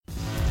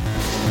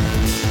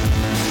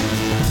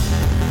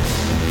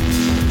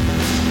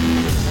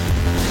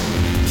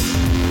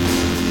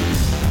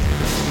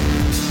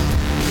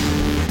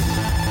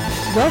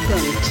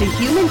Welcome to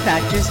Human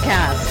Factors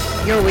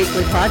Cast, your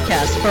weekly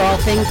podcast for all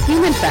things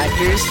human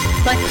factors,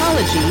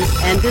 psychology,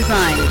 and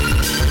design.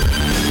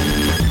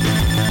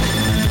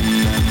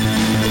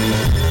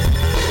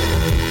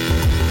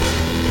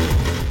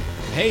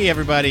 Hey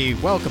everybody,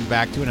 welcome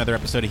back to another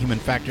episode of Human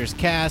Factors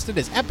Cast. It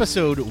is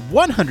episode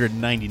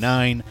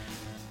 199.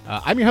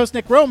 I'm your host,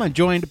 Nick Rome. I'm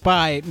joined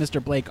by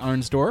Mr. Blake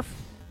Arnsdorf.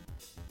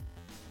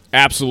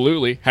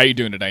 Absolutely. How you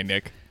doing today,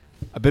 Nick?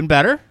 I've been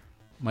better.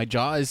 My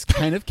jaw is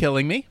kind of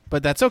killing me,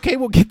 but that's okay.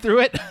 We'll get through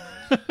it.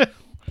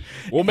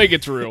 We'll make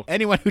it through.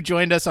 Anyone who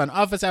joined us on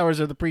office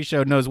hours or the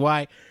pre-show knows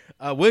why.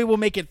 We will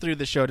make it through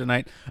the show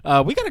tonight.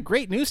 We got a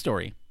great news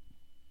story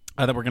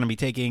that we're going to be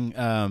taking,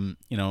 a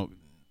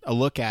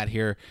look at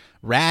here.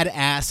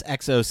 Rad-ass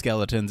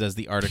exoskeletons, as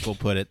the article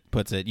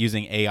puts it,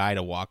 using AI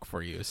to walk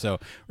for you. So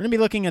we're going to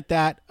be looking at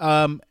that.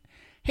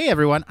 Hey,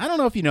 everyone. I don't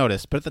know if you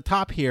noticed, but at the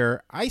top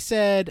here, I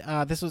said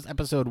this was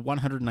episode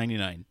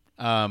 199.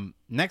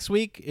 Next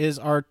week is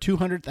our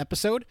 200th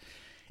episode.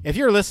 If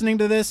you're listening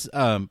to this,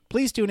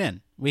 please tune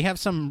in. We have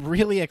some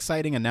really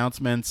exciting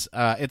announcements.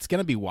 It's going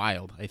to be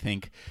wild, I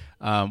think.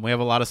 We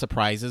have a lot of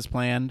surprises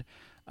planned.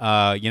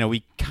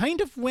 We kind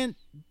of went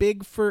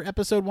big for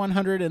episode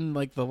 100 and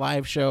like the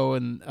live show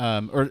and,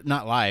 or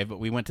not live, but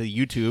we went to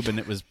YouTube and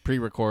it was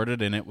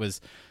pre-recorded and it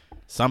was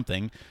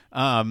something.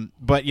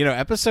 But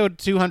episode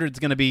 200 is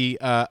going to be,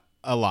 a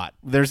lot.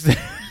 There's a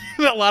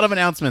lot of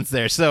announcements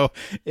there. So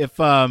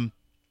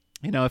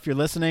if you're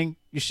listening,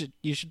 you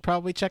should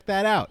probably check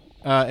that out.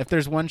 If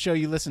there's one show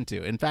you listen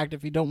to. In fact,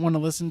 if you don't want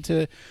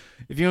to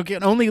if you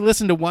can only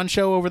listen to one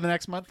show over the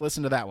next month,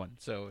 listen to that one.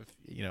 So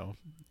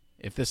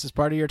if this is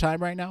part of your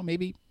time right now,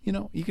 maybe,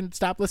 you can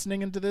stop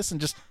listening into this and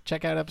just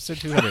check out episode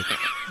 200.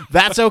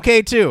 That's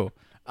okay too.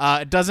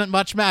 It doesn't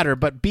much matter,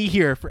 but be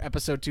here for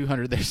episode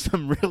 200. There's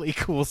some really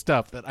cool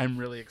stuff that I'm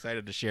really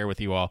excited to share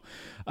with you all.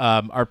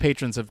 Our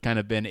patrons have kind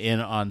of been in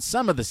on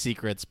some of the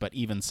secrets, but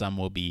even some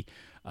will be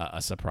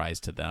a surprise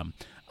to them.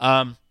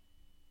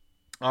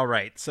 All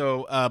right.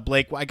 So,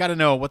 Blake, I got to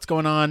know what's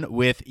going on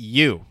with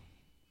you.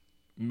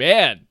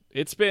 Man,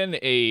 it's been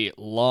a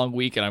long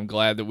week, and I'm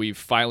glad that we've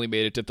finally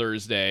made it to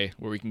Thursday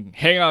where we can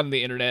hang on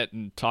the internet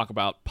and talk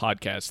about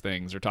podcast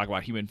things or talk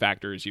about human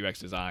factors, UX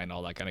design,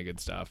 all that kind of good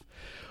stuff.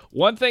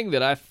 One thing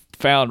that I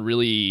found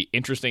really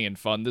interesting and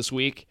fun this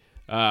week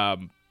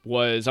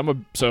was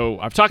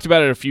I've talked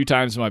about it a few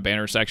times in my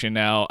banner section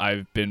now.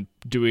 I've been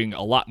doing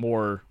a lot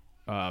more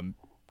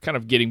kind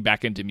of getting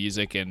back into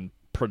music and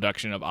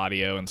production of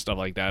audio and stuff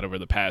like that over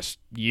the past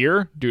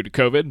year due to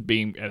COVID,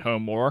 being at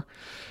home more.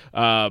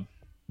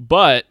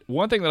 But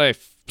one thing that I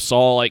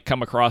saw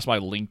come across my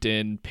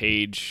LinkedIn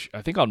page,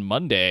 I think on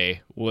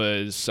Monday,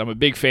 was I'm a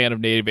big fan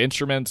of Native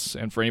Instruments.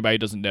 And for anybody who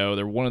doesn't know,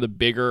 they're one of the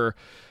bigger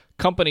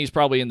companies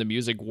probably in the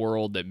music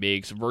world that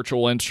makes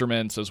virtual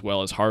instruments as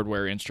well as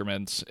hardware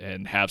instruments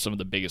and have some of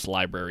the biggest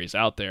libraries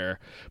out there.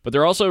 But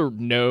they're also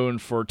known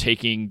for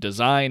taking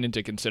design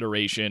into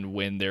consideration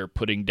when they're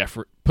putting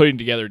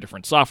together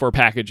different software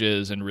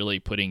packages and really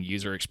putting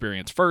user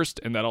experience first,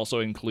 and that also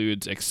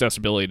includes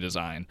accessibility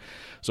design.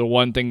 So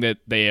one thing that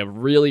they have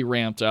really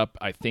ramped up,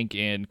 I think,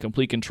 in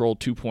Complete Control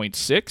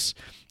 2.6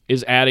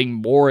 is adding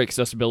more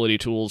accessibility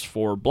tools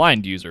for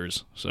blind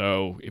users.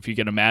 So if you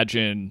can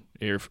imagine,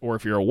 if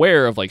you're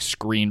aware of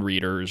screen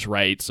readers,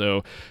 right?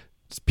 So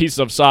it's pieces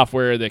of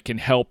software that can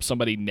help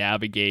somebody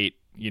navigate,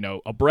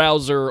 a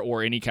browser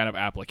or any kind of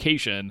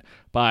application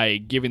by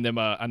giving them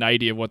an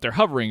idea of what they're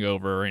hovering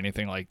over or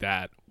anything like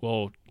that.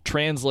 We'll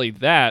translate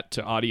that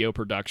to audio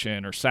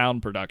production or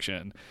sound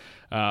production.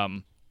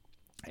 And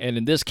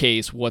in this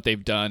case, what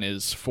they've done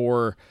is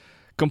for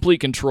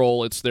Complete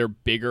Control, it's their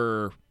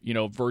bigger,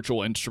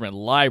 virtual instrument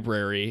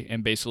library.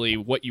 And basically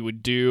what you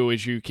would do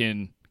is you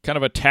can kind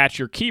of attach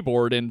your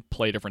keyboard and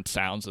play different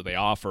sounds that they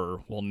offer.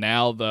 Well,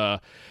 now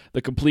the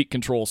Complete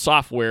Control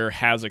software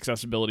has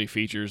accessibility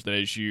features that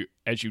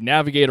as you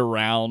navigate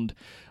around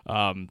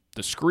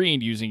the screen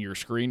using your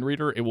screen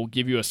reader, it will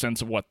give you a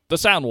sense of what the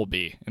sound will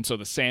be. And so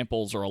the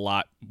samples are a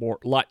lot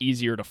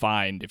easier to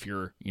find if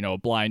you're, a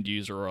blind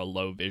user or a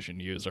low vision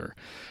user.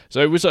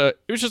 So it was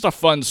just a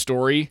fun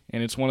story,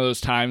 and it's one of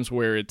those times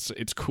where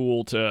it's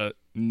cool to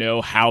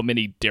know how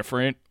many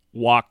different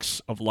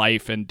walks of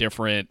life and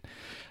different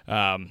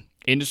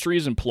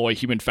industries employ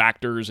human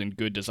factors and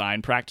good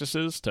design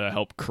practices to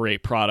help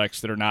create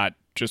products that are not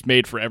just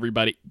made for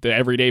everybody, the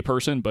everyday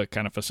person, but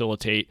kind of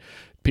facilitate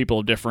people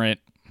of different,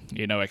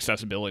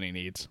 accessibility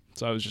needs.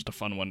 So it was just a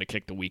fun one to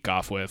kick the week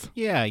off with.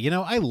 Yeah,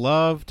 I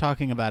love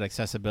talking about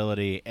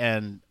accessibility,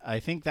 and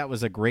I think that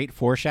was a great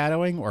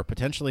foreshadowing or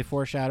potentially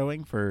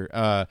foreshadowing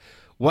for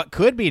what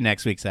could be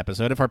next week's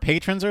episode. If our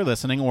patrons are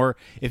listening, or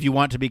if you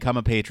want to become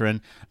a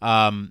patron,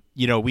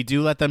 we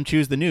do let them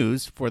choose the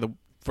news for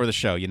the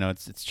show.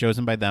 It's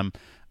chosen by them.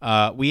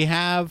 We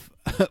have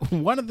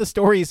one of the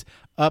stories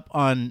up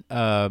on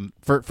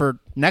for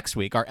next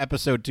week. Our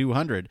episode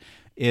 200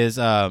 is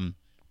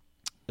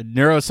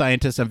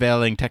neuroscientists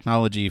unveiling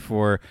technology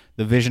for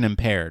the vision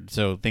impaired.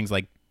 So things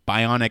like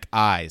bionic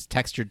eyes,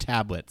 textured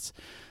tablets,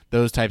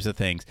 those types of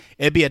things.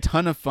 It'd be a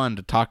ton of fun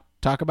to talk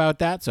talk about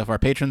that. So if our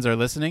patrons are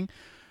listening,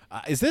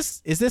 is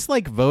this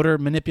like voter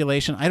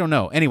manipulation? I don't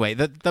know. Anyway,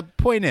 the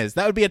point is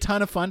that would be a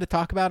ton of fun to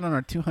talk about on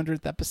our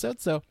 200th episode.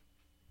 So,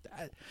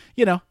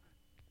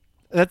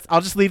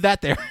 I'll just leave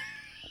that there.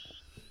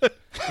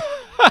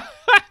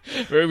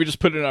 Maybe we just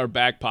put it in our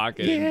back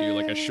pocket and do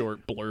like a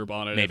short blurb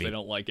on it Maybe. if they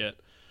don't like it.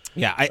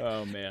 Yeah.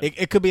 Oh man,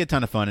 it could be a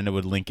ton of fun, and it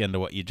would link into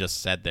what you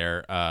just said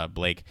there,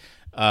 Blake.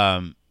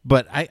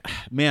 But I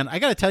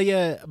gotta tell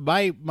you,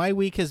 my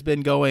week has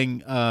been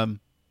going.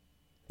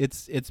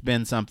 It's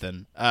been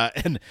something,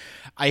 and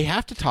I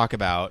have to talk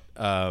about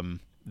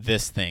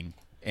this thing,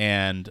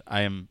 and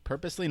I am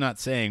purposely not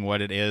saying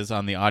what it is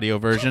on the audio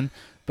version,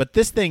 but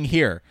this thing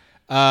here,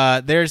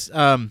 there's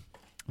a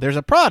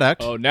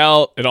product. Oh,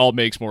 now it all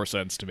makes more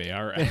sense to me.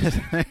 All right,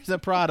 there's a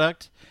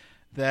product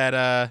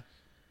that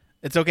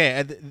it's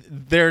okay.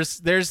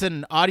 There's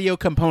an audio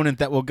component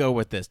that will go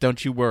with this.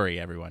 Don't you worry,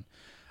 everyone.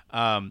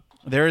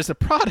 There is a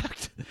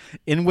product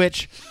in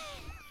which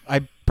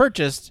I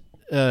purchased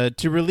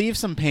to relieve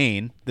some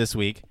pain this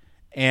week,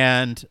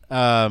 and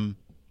the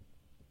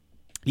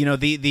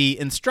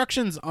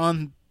instructions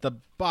on the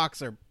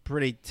box are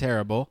pretty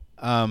terrible.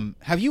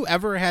 Have you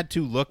ever had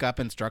to look up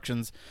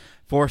instructions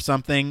for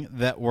something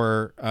that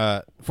were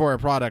for a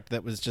product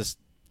that was just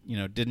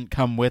didn't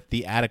come with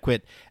the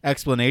adequate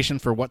explanation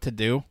for what to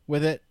do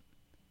with it?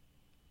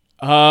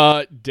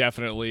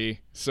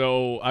 Definitely.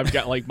 So I've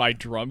got like my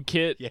drum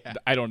kit. Yeah.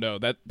 I don't know,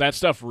 that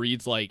stuff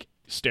reads like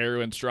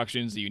stereo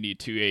instructions that you need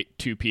two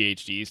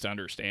PhDs to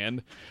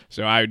understand.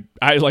 So I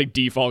like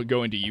default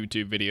go into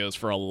YouTube videos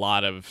for a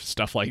lot of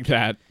stuff like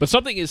that. But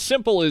something as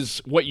simple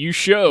as what you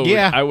showed,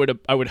 yeah. I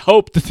would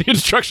hope that the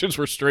instructions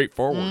were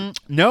straightforward.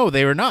 No,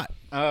 they were not.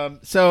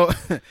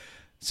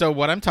 So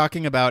what I'm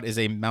talking about is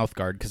a mouth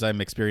guard because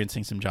I'm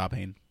experiencing some jaw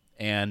pain.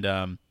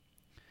 And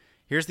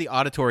here's the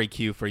auditory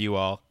cue for you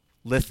all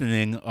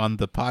listening on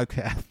the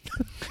podcast.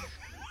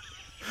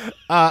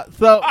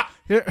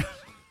 Here.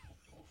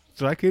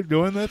 Should I keep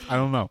doing this? I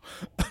don't know.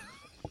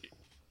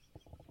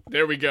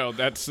 There we go.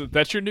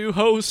 That's your new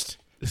host.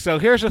 So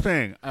here's the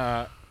thing.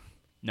 No,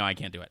 I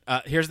can't do it.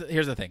 Here's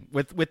the thing.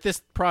 With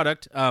this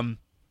product,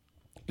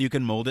 you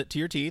can mold it to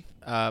your teeth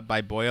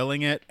by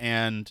boiling it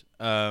and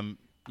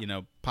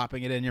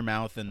popping it in your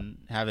mouth and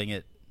having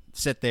it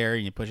sit there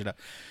and you push it up.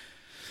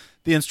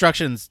 The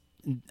instructions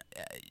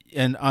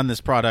and on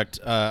this product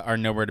are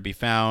nowhere to be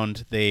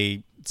found.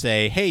 They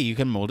say, "Hey, you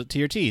can mold it to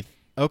your teeth."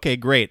 Okay,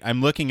 great.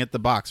 I'm looking at the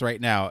box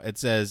right now. It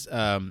says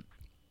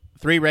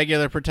 3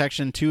 regular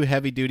protection, 2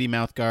 heavy-duty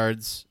mouth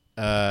guards,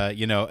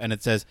 and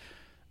it says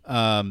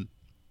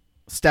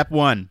step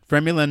 1,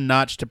 Fremulin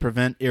notch to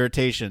prevent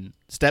irritation.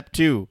 Step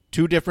 2,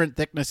 2 different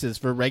thicknesses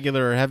for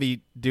regular or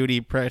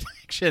heavy-duty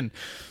protection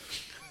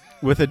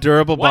with a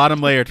durable bottom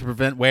layer to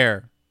prevent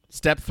wear.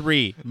 Step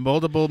 3,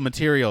 moldable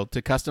material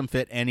to custom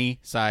fit any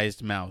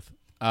sized mouth.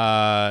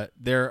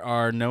 There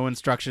are no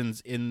instructions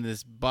in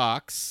this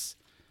box.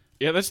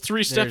 Yeah, that's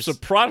 3 steps of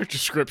product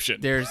description.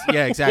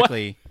 Yeah,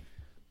 exactly.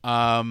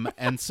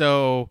 And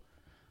so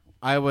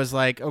I was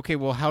like, okay,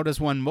 well, how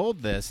does one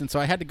mold this? And so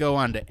I had to go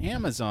on to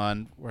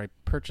Amazon where I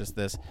purchased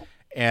this,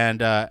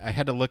 and I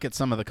had to look at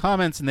some of the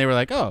comments, and they were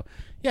like, oh,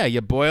 yeah,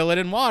 you boil it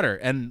in water.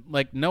 And,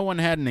 like, no one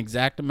had an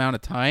exact amount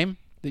of time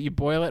that you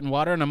boil it in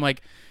water. And I'm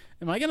like,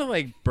 am I going to,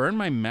 like, burn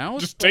my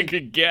mouth? Just take a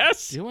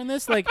guess? Doing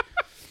this? Like,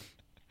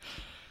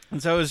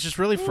 and so it was just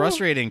really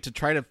frustrating to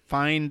try to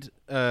find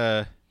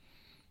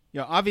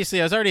obviously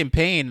I was already in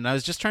pain, and I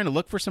was just trying to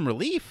look for some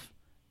relief.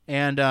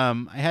 And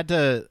I had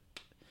to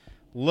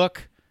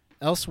look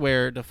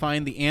elsewhere to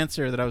find the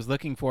answer that I was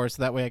looking for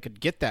so that way I could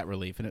get that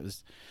relief. And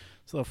it's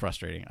a little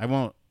frustrating.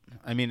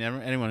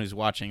 Anyone who's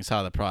watching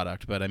saw the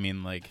product, but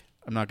I'm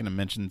not going to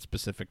mention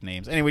specific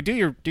names. Anyway, do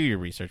your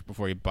research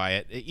before you buy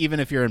it. Even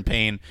if you're in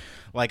pain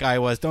like I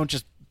was, don't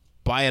just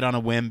buy it on a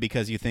whim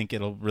because you think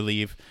it'll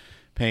relieve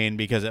pain,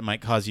 because it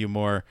might cause you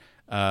more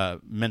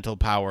mental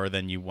power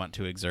than you want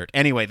to exert.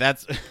 Anyway,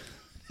 that's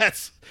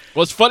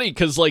well, it's funny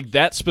because like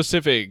that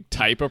specific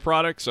type of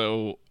product.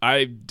 So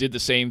I did the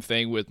same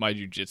thing with my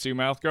jiu-jitsu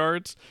mouth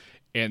guards,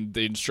 and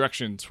the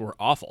instructions were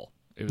awful.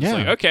 It was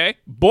like, okay,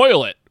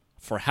 boil it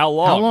for how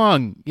long? How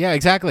long? Yeah,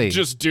 exactly.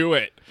 Just do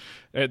it.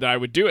 And I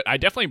would do it. I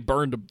definitely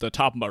burned the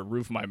top of my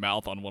roof of my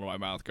mouth on one of my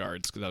mouth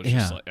guards because I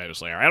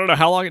was like, I don't know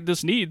how long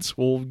this needs.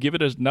 We'll give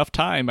it enough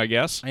time, I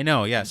guess. I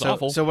know, yeah. It's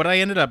awful. So what I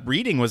ended up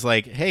reading was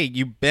like, hey,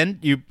 you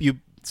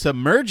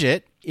submerge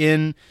it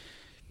in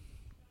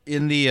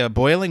the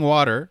boiling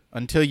water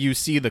until you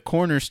see the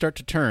corners start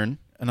to turn.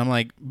 And I'm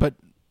like, but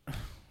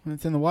when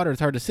it's in the water, it's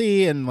hard to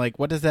see. And like,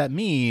 what does that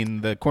mean?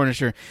 The corners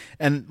turn.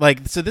 And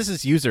like, so this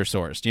is user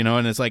sourced,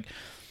 and it's like,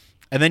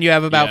 and then you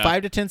have about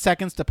 5 to 10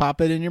 seconds to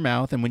pop it in your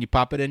mouth. And when you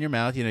pop it in your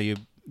mouth, you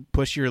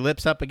push your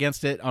lips up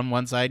against it on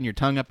one side and your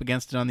tongue up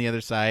against it on the other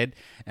side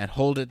and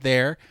hold it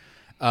there.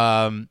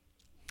 And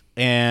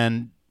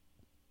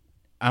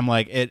I'm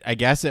like, I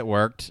guess it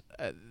worked.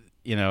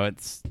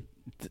 It's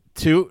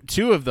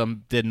two of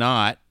them did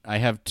not. I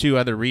have 2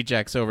 other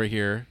rejects over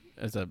here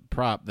as a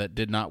prop that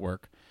did not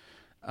work.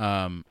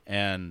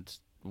 And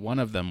one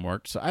of them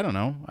worked. So I don't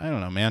know,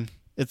 man.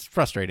 It's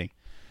frustrating.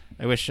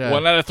 I wish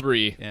 1 out of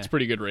 3. Yeah. It's a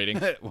pretty good rating.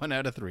 1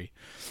 out of 3.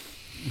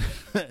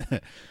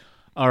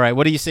 All right,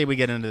 what do you say we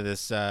get into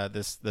this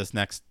this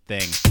next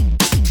thing?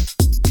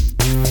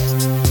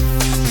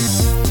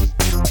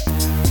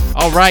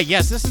 All right,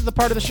 yes, this is the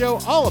part of the show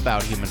all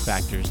about human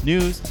factors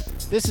news.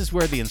 This is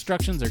where the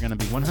instructions are going to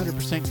be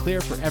 100%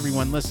 clear for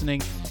everyone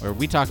listening, where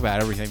we talk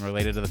about everything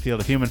related to the field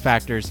of human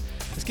factors.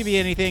 This could be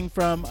anything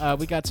from,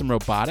 we got some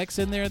robotics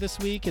in there this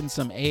week and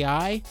some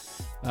AI,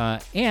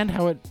 and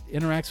how it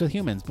interacts with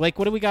humans. Blake,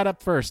 what do we got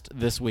up first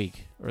this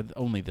week, or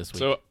only this week?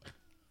 So,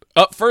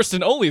 up first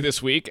and only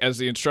this week, as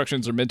the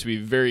instructions are meant to be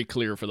very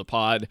clear for the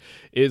pod,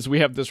 is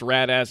we have this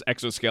rad-ass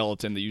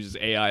exoskeleton that uses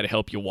AI to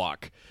help you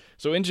walk.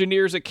 So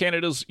engineers at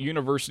Canada's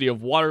University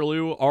of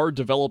Waterloo are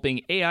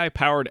developing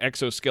AI-powered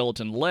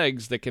exoskeleton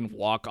legs that can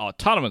walk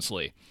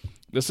autonomously.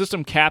 The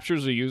system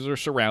captures a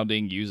user's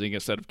surrounding using a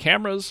set of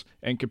cameras,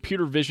 and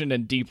computer vision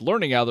and deep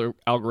learning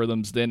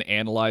algorithms then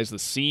analyze the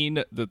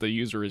scene that the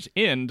user is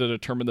in to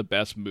determine the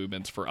best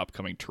movements for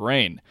upcoming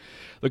terrain.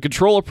 The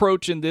control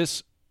approach in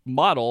this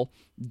model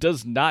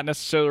does not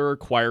necessarily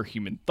require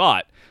human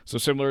thought. So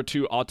similar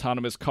to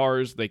autonomous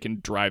cars, they can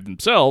drive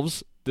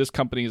themselves. This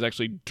company is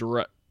actually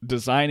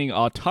designing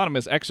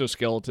autonomous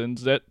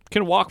exoskeletons that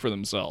can walk for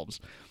themselves.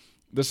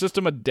 The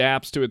system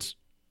adapts to its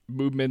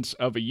movements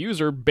of a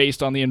user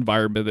based on the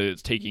environment that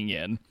it's taking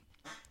in.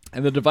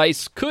 And the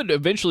device could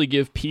eventually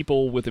give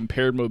people with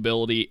impaired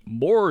mobility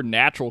more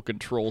natural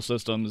control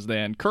systems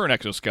than current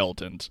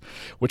exoskeletons,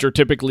 which are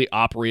typically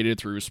operated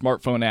through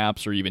smartphone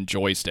apps or even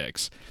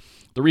joysticks.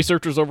 The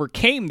researchers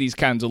overcame these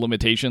kinds of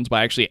limitations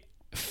by actually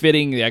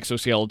fitting the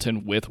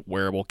exoskeleton with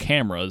wearable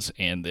cameras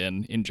and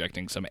then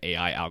injecting some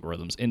AI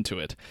algorithms into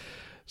it.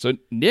 So,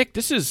 Nick,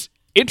 this is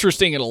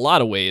interesting in a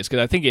lot of ways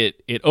because I think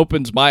it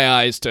opens my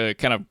eyes to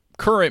kind of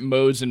current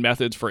modes and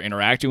methods for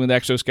interacting with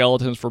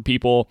exoskeletons for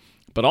people,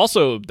 but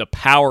also the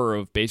power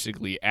of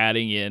basically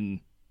adding in,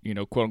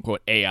 quote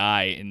unquote,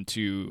 AI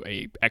into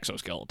a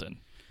exoskeleton.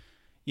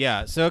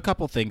 Yeah, so a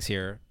couple things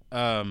here.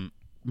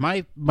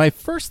 My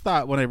first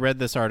thought when I read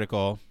this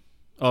article,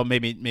 oh,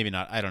 maybe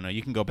not. I don't know.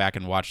 You can go back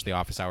and watch The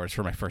Office Hours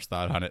for my first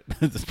thought on it.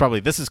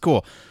 This is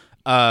cool.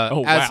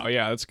 Wow,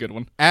 yeah, that's a good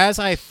one. As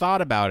I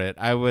thought about it,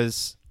 I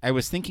was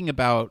thinking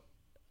about,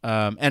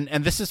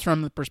 and this is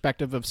from the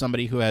perspective of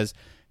somebody who has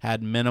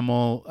had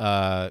minimal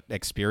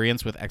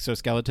experience with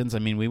exoskeletons. I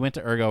mean, we went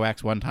to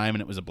ErgoX one time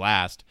and it was a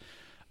blast.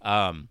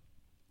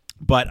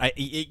 But I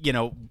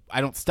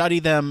don't study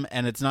them,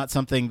 and it's not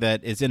something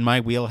that is in my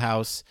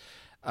wheelhouse.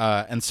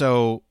 And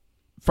so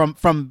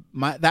from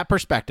that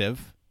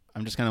perspective,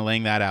 I'm just kind of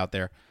laying that out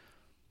there.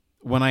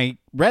 When I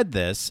read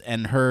this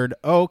and heard,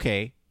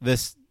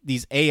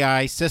 these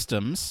AI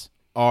systems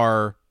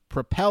are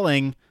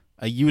propelling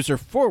a user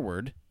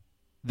forward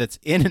that's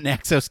in an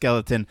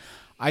exoskeleton,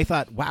 I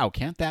thought, wow,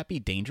 can't that be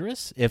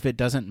dangerous if it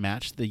doesn't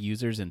match the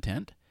user's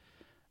intent?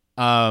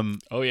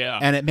 Oh, yeah.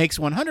 And it makes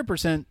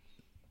 100%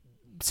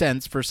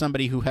 sense for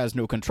somebody who has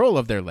no control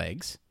of their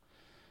legs.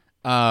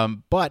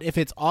 But if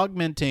it's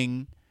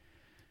augmenting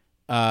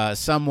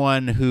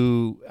someone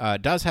who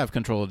does have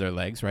control of their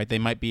legs, right? They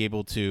might be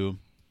able to.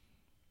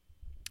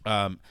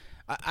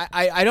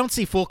 I don't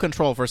see full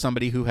control for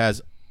somebody who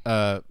has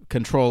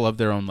control of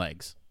their own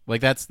legs. Like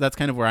that's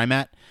kind of where I'm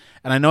at,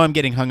 and I know I'm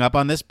getting hung up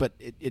on this, but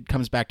it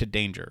comes back to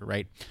danger,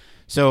 right?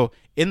 So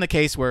in the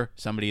case where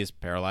somebody is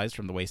paralyzed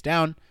from the waist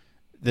down,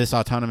 this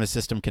autonomous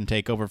system can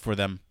take over for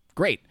them.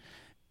 Great.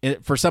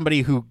 For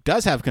somebody who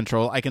does have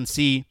control, I can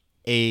see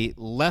a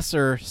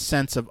lesser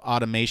sense of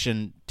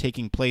automation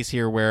taking place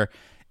here where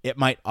it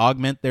might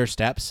augment their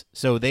steps.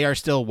 So they are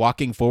still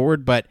walking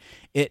forward, but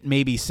it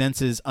maybe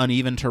senses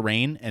uneven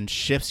terrain and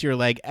shifts your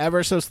leg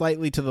ever so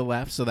slightly to the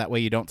left. So that way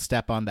you don't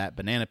step on that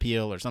banana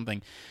peel or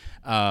something,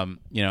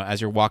 as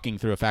you're walking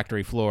through a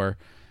factory floor.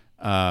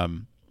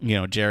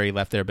 Jerry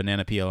left their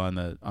banana peel on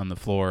the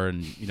floor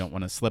and you don't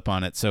want to slip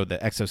on it. So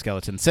the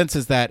exoskeleton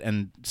senses that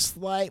and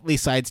slightly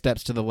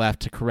sidesteps to the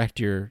left to correct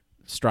your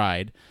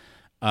stride.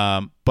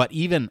 But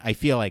even I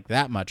feel like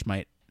that much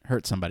might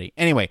hurt somebody.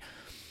 Anyway,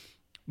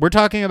 we're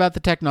talking about the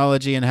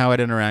technology and how it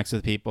interacts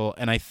with people,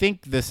 and I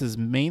think this is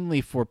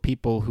mainly for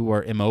people who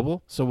are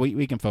immobile, so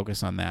we can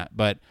focus on that.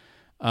 But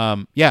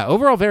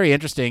overall very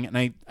interesting, and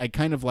I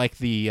kind of like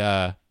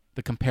the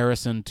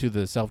comparison to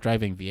the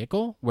self-driving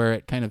vehicle, where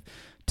it kind of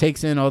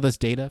takes in all this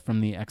data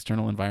from the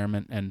external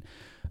environment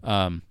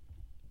and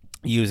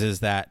uses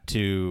that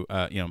to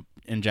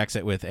injects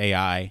it with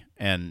AI,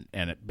 and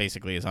it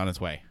basically is on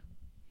its way.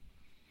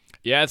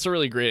 Yeah, it's a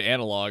really great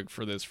analog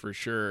for this for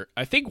sure.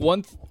 I think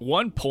one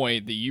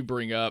point that you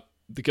bring up,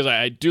 because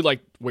I do like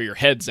where your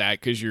head's at,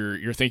 because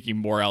you're thinking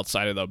more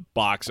outside of the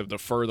box of the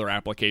further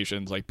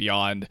applications, like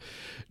beyond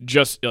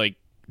just like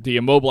the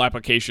immobile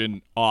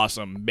application.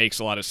 Awesome, makes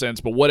a lot of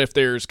sense. But what if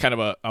there's kind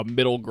of a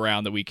middle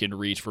ground that we can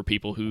reach for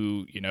people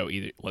who,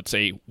 either, let's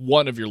say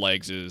one of your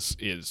legs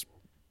is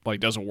like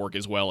doesn't work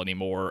as well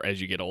anymore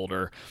as you get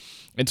older,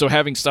 and so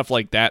having stuff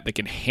like that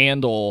can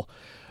handle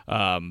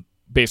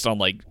based on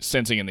like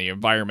sensing in the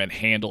environment,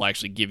 handle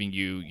actually giving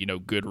you,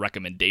 good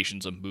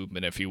recommendations of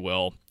movement, if you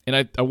will.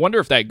 And I wonder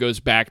if that goes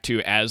back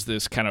to as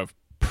this kind of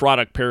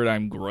product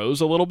paradigm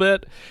grows a little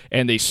bit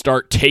and they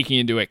start taking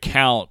into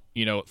account,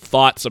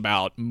 thoughts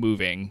about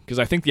moving. Because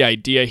I think the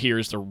idea here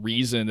is the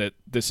reason that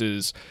this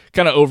is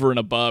kind of over and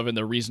above, and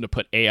the reason to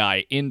put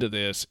AI into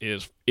this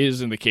is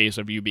in the case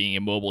of you being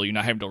immobile, you're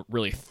not having to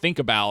really think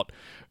about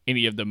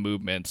any of the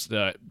movements.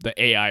 The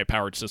AI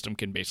powered system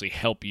can basically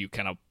help you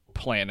kind of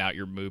plan out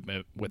your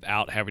movement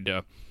without having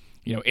to,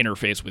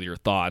 interface with your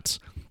thoughts.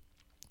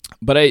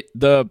 But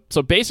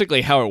so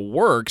basically how it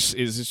works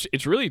is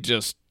it's really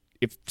just,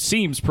 it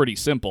seems pretty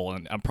simple,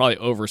 and I'm probably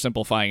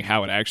oversimplifying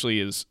how it actually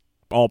is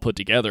all put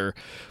together.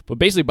 But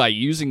basically by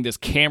using this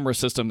camera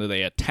system that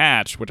they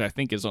attach, which I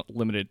think is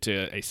limited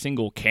to a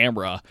single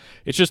camera,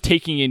 it's just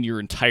taking in your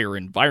entire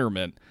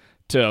environment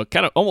to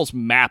kind of almost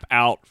map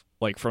out,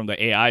 like from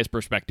the AI's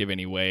perspective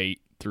anyway,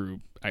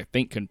 through, I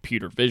think,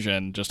 computer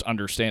vision, just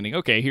understanding,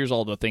 okay, here's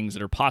all the things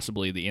that are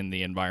possibly in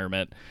the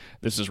environment.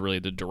 This is really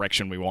the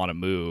direction we want to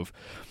move.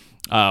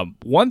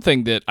 One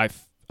thing that I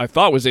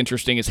thought was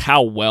interesting is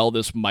how well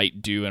this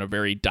might do in a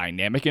very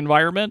dynamic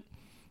environment.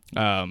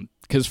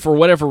 Because for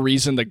whatever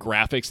reason, the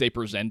graphics they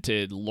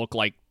presented look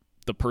like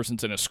the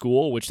person's in a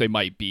school, which they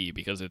might be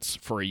because it's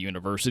for a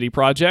university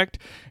project.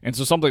 And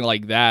so something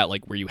like that,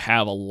 like where you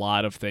have a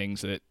lot of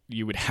things that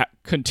you would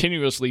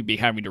continuously be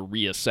having to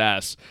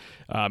reassess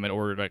in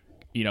order to,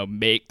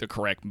 make the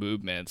correct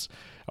movements.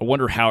 I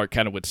wonder how it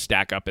kind of would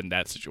stack up in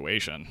that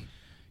situation.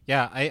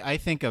 Yeah, I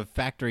think of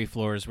factory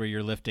floors where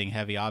you're lifting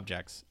heavy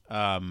objects.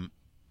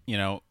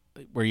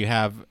 Where you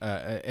have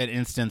an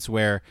instance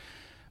where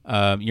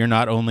you're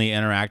not only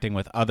interacting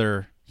with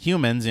other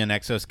humans in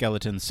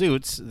exoskeleton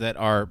suits that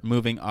are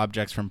moving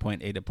objects from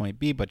point A to point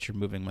B, but you're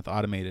moving with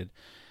automated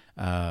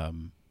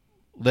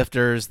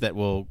lifters that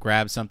will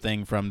grab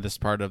something from this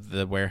part of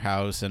the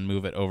warehouse and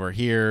move it over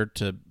here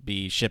to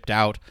be shipped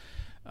out.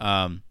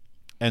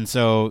 And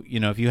so,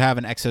 if you have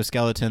an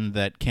exoskeleton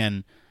that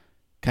can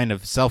kind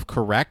of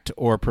self-correct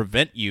or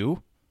prevent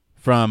you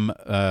from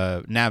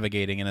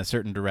navigating in a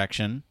certain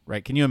direction,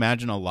 right? Can you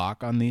imagine a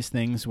lock on these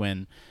things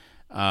when,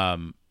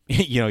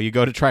 you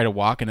go to try to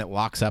walk and it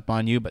locks up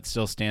on you but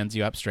still stands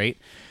you up straight?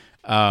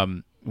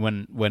 When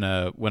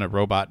a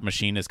robot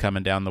machine is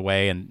coming down the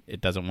way and it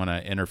doesn't want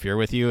to interfere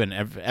with you and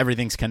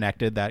everything's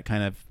connected, that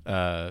kind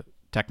of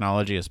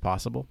technology is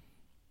possible.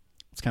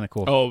 It's kind of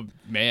cool. Oh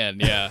man,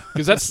 yeah,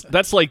 because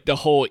that's like a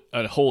whole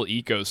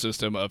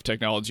ecosystem of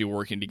technology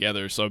working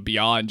together. So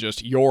beyond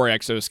just your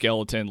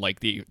exoskeleton, like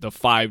the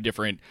 5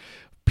 different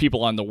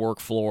people on the work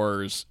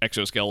floors,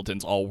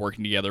 exoskeletons all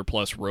working together,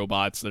 plus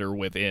robots that are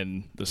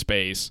within the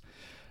space.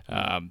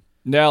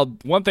 Now,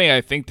 one thing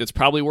I think that's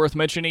probably worth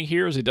mentioning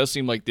here is it does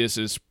seem like this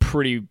is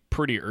pretty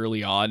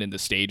early on in the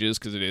stages,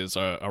 because it is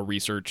a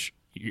research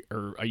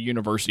or a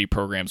university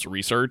program's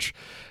research,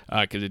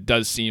 because it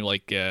does seem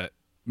like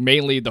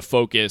mainly the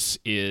focus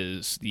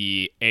is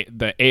the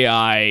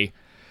AI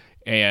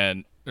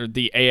or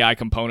the AI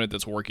component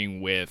that's working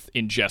with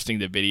ingesting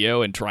the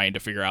video and trying to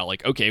figure out,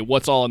 like, okay,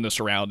 what's all in the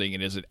surrounding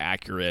and is it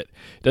accurate?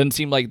 Doesn't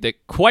seem like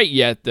that quite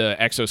yet. The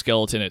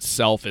exoskeleton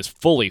itself is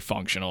fully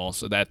functional,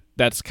 so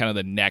that's kind of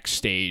the next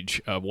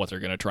stage of what they're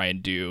going to try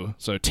and do.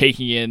 So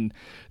taking in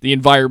the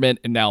environment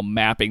and now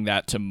mapping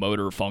that to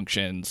motor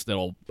functions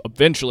that'll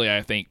eventually,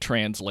 I think,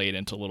 translate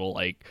into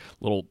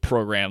little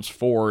programs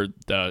for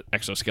the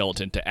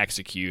exoskeleton to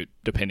execute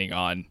depending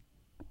on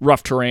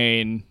rough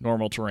terrain,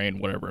 normal terrain,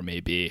 whatever it may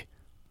be.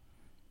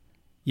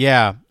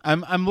 Yeah,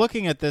 I'm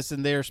looking at this,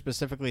 and they're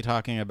specifically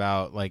talking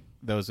about like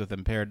those with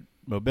impaired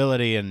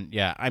mobility, and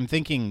yeah, I'm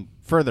thinking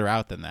further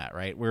out than that,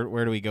 right?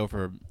 Where do we go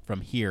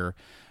from here?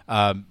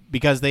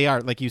 Because they are,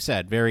 like you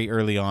said, very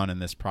early on in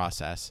this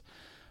process.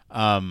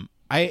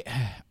 I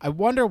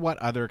wonder what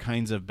other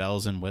kinds of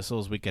bells and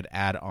whistles we could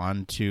add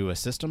on to a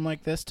system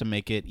like this to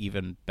make it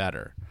even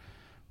better,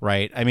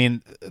 right? I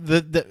mean,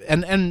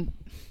 and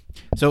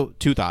so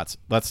 2 thoughts.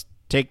 Let's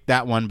take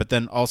that one, but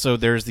then also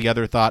there's the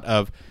other thought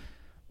of,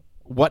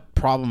 what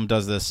problem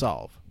does this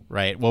solve,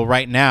 right? Well,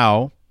 right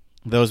now,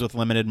 those with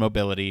limited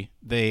mobility,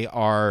 they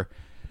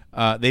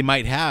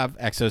might have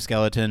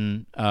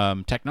exoskeleton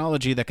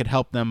technology that could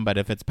help them, but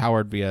if it's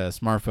powered via a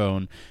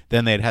smartphone,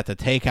 then they'd have to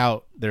take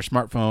out their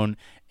smartphone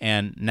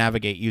and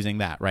navigate using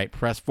that, right?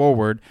 Press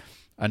forward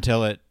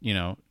until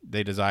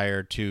they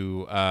desire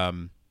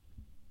to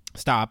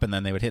stop, and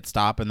then they would hit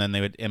stop, and then they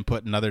would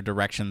input another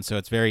direction. So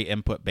it's very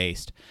input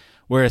based.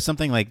 Whereas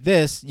something like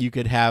this, you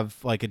could have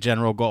like a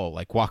general goal,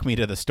 like walk me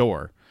to the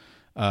store,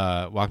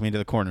 walk me to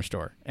the corner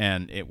store,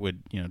 and it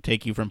would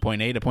take you from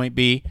point A to point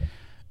B.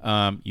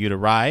 You'd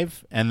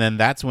arrive, and then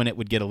that's when it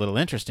would get a little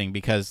interesting,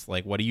 because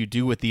like, what do you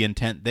do with the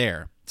intent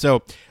there?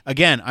 So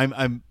again,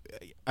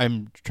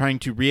 I'm trying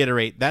to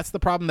reiterate, that's the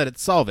problem that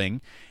it's solving.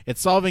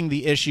 It's solving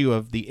the issue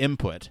of the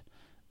input,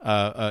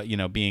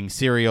 being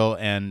serial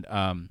and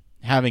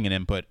having an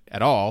input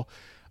at all.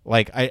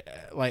 I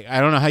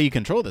don't know how you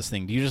control this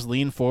thing. Do you just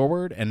lean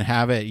forward and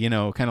have it,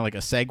 kind of like a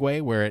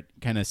segue where it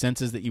kind of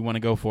senses that you want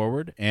to go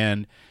forward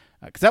and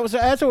Because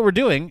that's what we're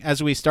doing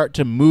as we start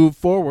to move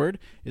forward.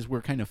 Is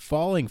we're kind of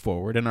falling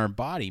forward, and our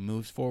body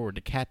moves forward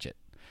to catch it.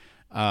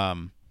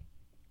 And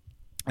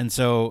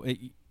so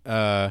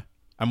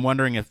I'm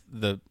wondering if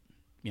the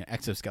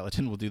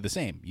exoskeleton will do the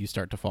same. You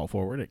start to fall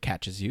forward, it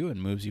catches you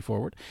and moves you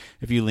forward.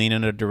 If you lean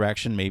in a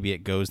direction, maybe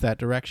it goes that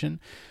direction.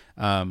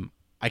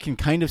 I can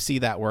kind of see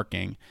that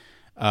working.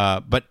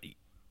 But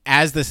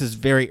as this is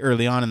very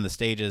early on in the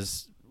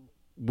stages,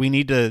 we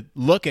need to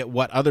look at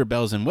what other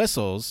bells and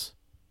whistles,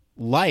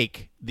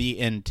 like the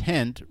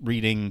intent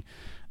reading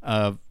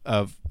of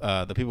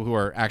the people who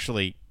are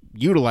actually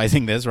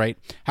utilizing this, right?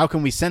 How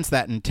can we sense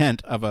that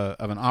intent of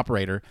an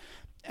operator,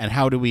 and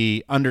how do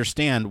we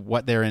understand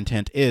what their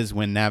intent is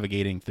when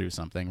navigating through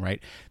something,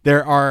 right?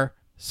 There are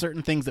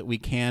certain things that we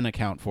can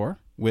account for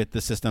with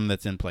the system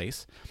that's in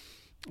place.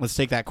 Let's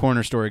take that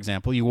corner store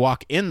example. You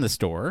walk in the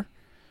store,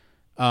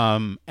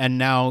 and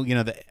now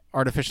the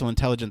artificial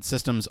intelligence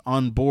systems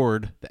on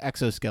board the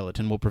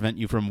exoskeleton will prevent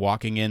you from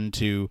walking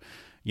into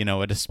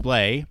a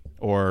display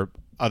or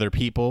other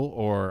people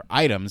or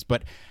items.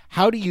 But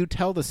how do you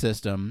tell the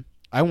system,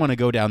 I want to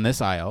go down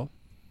this aisle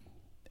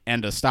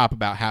and to stop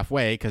about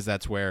halfway because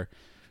that's where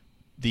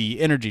the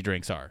energy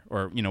drinks are,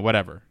 or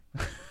whatever.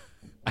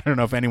 I don't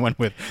know if anyone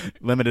with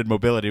limited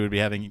mobility would be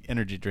having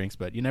energy drinks,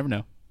 but you never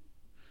know.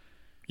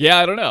 Yeah,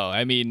 I don't know.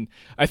 I mean,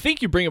 I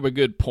think you bring up a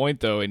good point,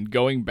 though, in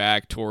going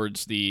back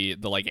towards the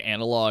like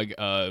analog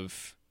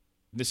of,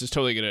 this is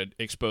totally going to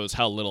expose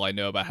how little I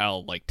know about how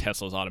like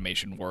Tesla's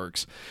automation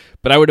works.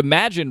 But I would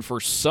imagine for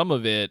some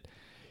of it,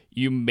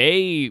 you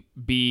may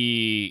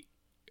be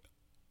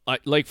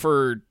like,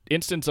 for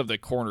instance of the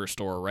corner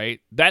store, right?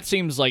 That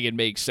seems like it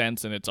makes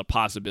sense and it's a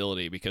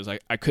possibility, because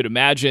I could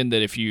imagine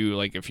that if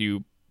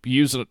you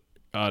use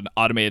an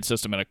automated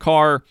system in a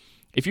car,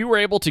 if you were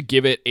able to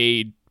give it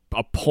a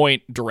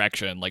point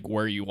direction, like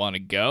where you want to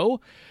go,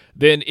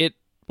 then it,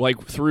 like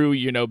through,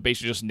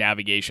 basically just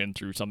navigation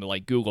through something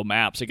like Google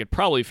Maps, it could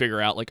probably figure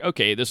out like,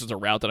 okay, this is a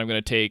route that I'm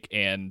going to take,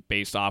 and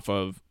based off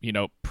of,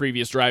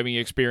 previous driving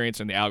experience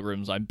and the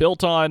algorithms I'm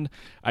built on,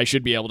 I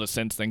should be able to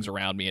sense things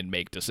around me and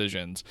make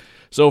decisions.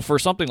 So for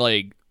something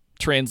like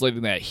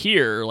translating that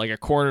here, like a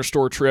corner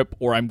store trip,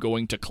 or I'm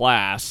going to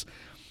class,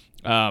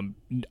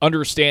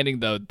 understanding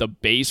the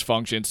base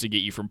functions to get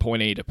you from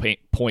point A to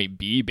point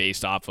B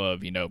based off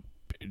of,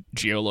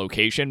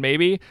 geolocation,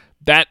 maybe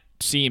that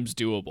seems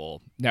doable.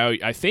 Now,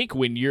 I think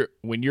when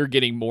you're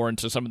getting more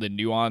into some of the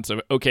nuance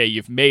of, okay,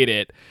 you've made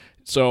it,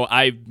 so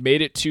I've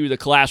made it to the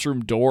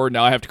classroom door,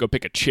 now I have to go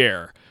pick a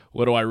chair.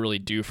 What do I really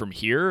do from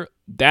here?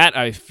 That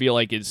I feel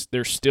like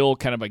there's still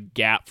kind of a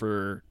gap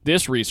for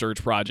this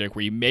research project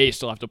where you may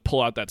still have to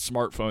pull out that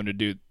smartphone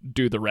to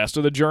do the rest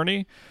of the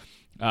journey.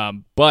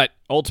 But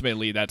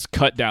ultimately, that's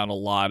cut down a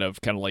lot of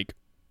kind of like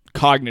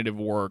cognitive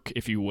work,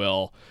 if you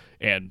will,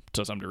 and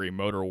to some degree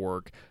motor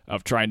work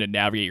of trying to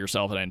navigate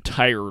yourself an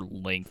entire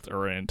length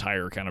or an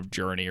entire kind of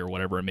journey or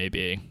whatever it may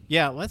be.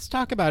 Yeah, let's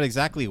talk about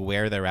exactly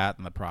where they're at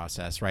in the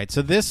process, right?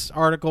 So this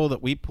article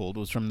that we pulled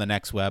was from the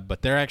NextWeb,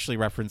 but they're actually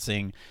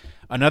referencing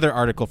another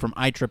article from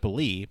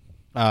IEEE,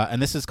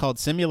 and this is called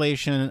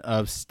Simulation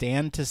of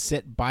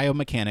Stand-to-Sit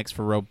Biomechanics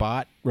for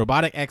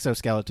Robotic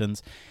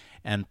Exoskeletons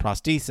and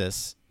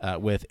Prosthesis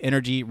with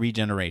Energy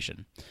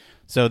Regeneration.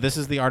 So this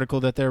is the article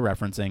that they're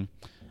referencing,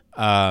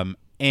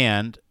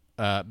 and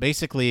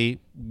basically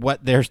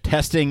what they're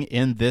testing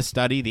in this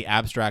study, the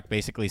abstract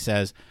basically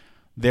says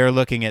they're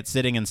looking at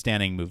sitting and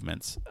standing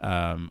movements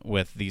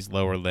with these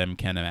lower limb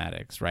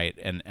kinematics, right,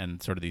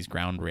 and sort of these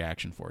ground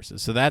reaction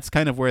forces. So that's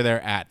kind of where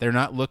they're at. They're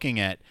not looking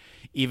at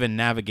even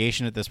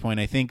navigation at this point.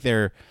 I think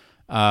they're,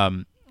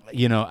 I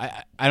don't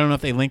know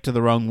if they linked to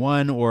the wrong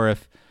one or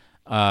if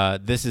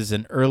this is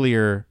an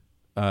earlier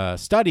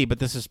study, but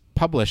this is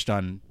published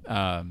on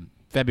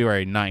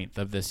February 9th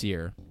of this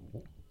year.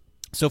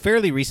 So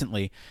fairly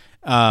recently,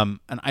 and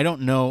I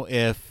don't know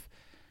if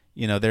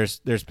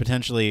there's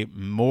potentially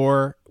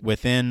more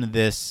within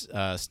this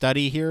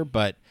study here,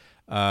 but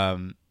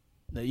from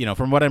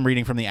what I'm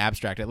reading from the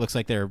abstract, it looks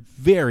like they're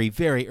very,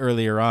 very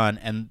earlier on,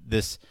 and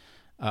this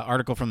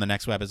article from the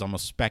NextWeb is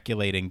almost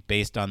speculating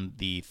based on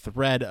the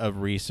thread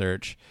of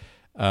research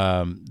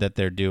that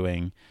they're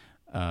doing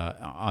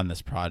on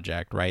this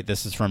project. Right,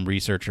 this is from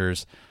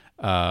researchers.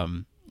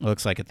 It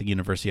looks like at the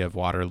University of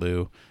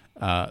Waterloo.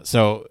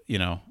 So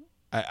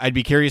I'd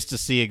be curious to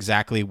see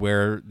exactly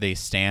where they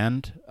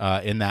stand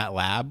in that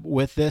lab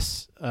with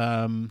this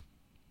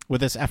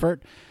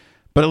effort.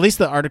 But at least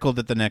the article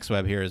that the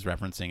NextWeb here is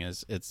referencing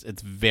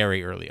it's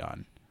very early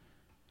on.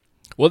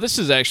 Well, this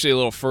is actually a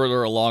little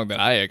further along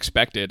than I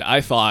expected. I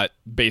thought,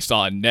 based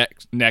on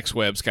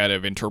NextWeb's kind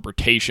of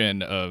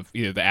interpretation of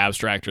either the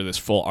abstract or this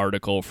full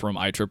article from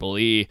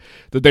IEEE,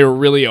 that they were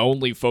really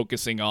only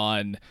focusing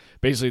on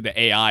basically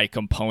the AI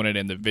component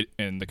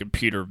and the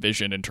computer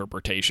vision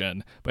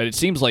interpretation. But it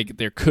seems like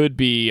there could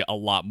be a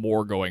lot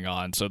more going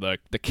on. So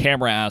the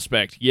camera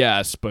aspect,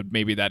 yes, but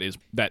maybe that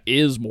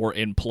is more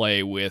in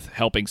play with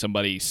helping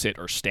somebody sit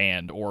or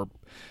stand, or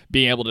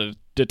being able to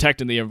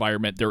detect in the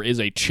environment there is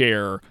a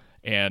chair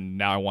and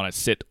now I want to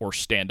sit or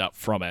stand up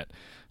from it.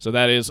 So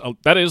that is a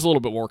little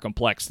bit more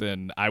complex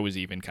than I was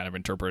even kind of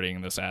interpreting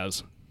this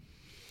as.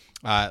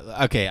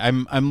 Okay,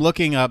 I'm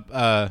looking up.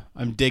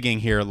 I'm digging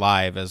here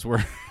live as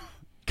we're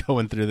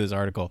going through this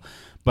article,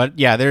 but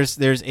yeah, there's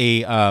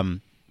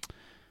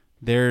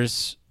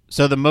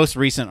so the most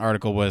recent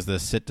article was the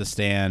Sit to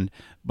Stand,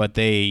 but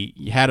they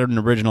had an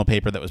original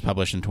paper that was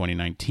published in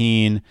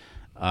 2019,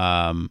 which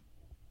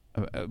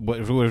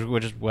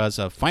was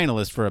a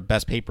finalist for a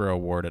Best Paper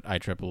Award at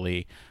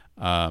IEEE.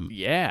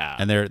 Yeah,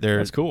 and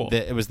that's cool.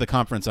 It was the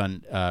conference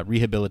on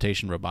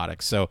rehabilitation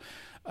robotics. So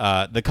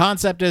the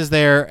concept is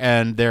there,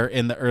 and they're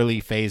in the early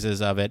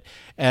phases of it.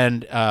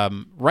 And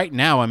right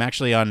now, I'm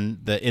actually on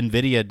the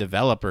NVIDIA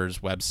developers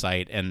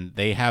website, and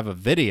they have a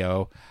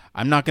video.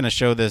 I'm not going to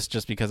show this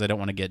just because I don't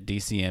want to get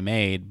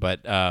DCMA'd,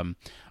 but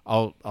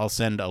I'll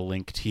send a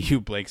link to you,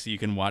 Blake, so you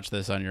can watch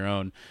this on your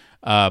own.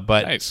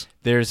 But nice.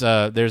 There's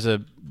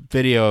a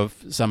video of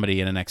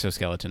somebody in an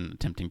exoskeleton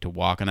attempting to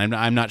walk, and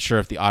I'm not sure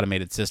if the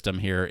automated system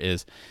here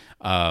is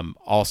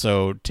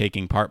also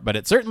taking part, but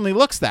it certainly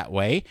looks that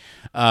way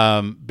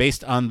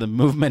based on the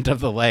movement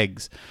of the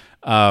legs.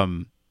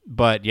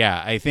 But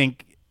yeah, I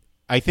think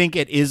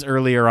it is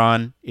earlier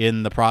on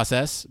in the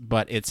process,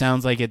 but it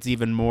sounds like it's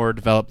even more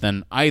developed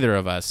than either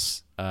of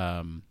us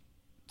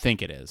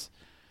think it is.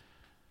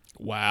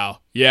 Wow.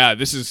 Yeah,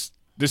 this is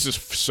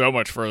so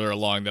much further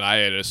along than I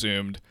had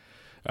assumed.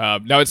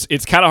 Now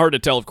it's kind of hard to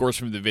tell, of course,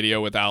 from the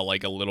video without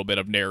like a little bit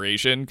of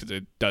narration, because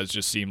it does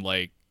just seem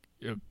like,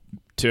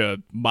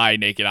 to my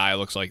naked eye, it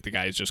looks like the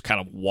guy is just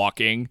kind of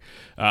walking,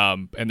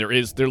 and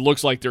there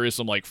looks like there is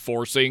some like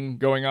forcing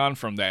going on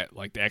from that,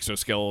 like the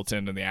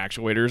exoskeleton and the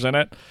actuators in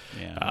it.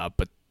 Yeah.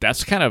 But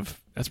that's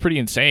pretty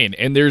insane.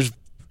 And this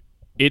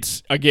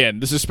is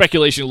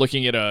speculation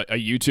looking at a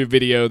YouTube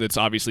video that's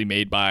obviously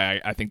made by,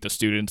 I think, the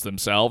students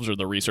themselves or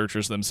the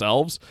researchers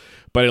themselves,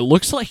 but it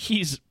looks like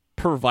he's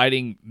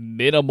providing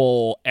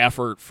minimal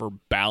effort for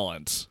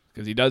balance,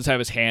 because he does have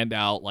his hand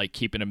out, like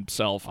keeping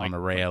himself on the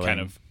railing,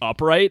 kind of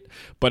upright,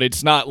 but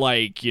it's not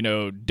like,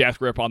 death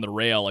grip on the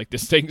rail. Like,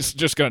 this thing's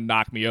just going to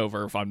knock me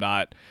over if I'm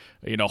not,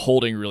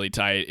 holding really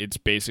tight. It's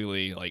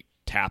basically like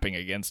tapping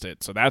against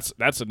it. So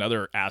that's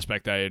another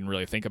aspect that I didn't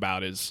really think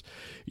about is,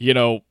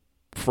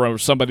 from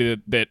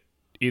somebody that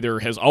either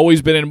has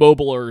always been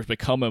immobile or has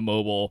become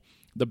immobile,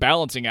 the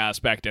balancing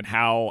aspect and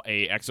how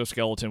a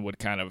exoskeleton would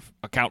kind of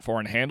account for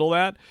and handle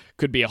that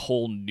could be a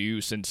whole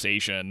new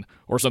sensation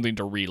or something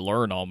to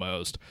relearn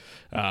almost.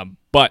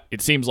 But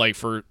it seems like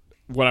for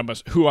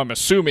who I'm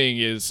assuming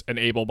is an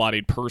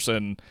able-bodied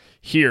person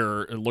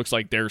here, it looks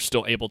like they're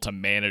still able to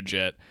manage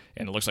it,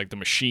 and it looks like the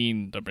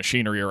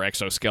machinery or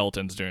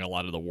exoskeletons doing a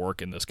lot of the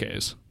work in this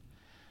case.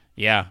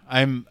 Yeah,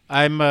 I'm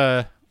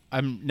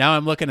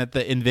looking at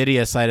the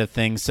NVIDIA side of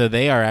things. So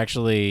they are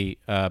actually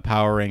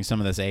powering some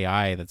of this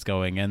AI that's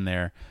going in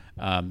there.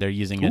 They're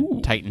using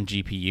a Titan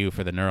GPU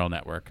for the neural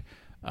network,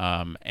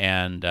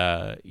 and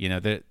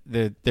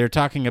they're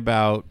talking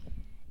about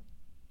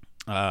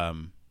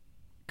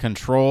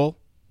control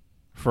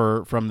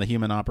from the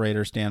human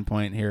operator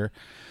standpoint here.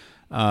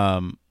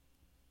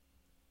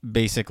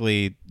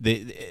 Basically,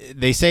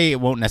 they say it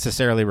won't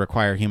necessarily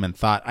require human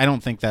thought. I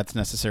don't think that's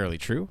necessarily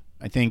true.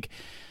 I think,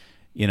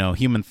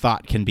 human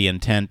thought can be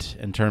intent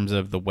in terms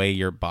of the way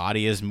your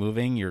body is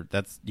moving.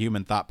 That's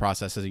human thought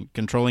processes,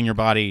 controlling your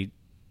body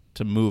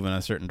to move in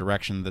a certain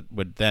direction that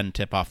would then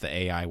tip off the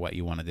AI what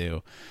you want to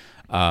do.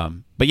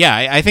 But yeah,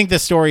 I think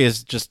this story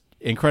is just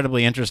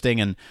incredibly interesting,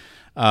 and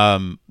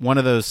one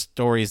of those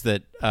stories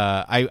that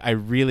I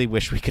really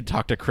wish we could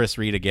talk to Chris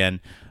Reed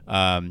again,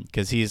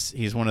 because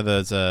he's one of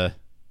those the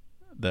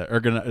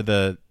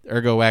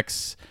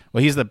ErgoX.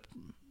 Well, he's the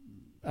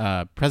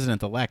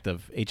president-elect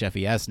of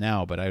HFES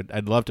now, but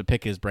I'd love to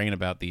pick his brain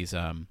about these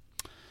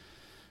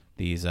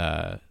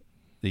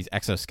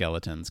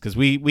exoskeletons, because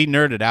we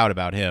nerded out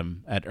about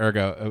him at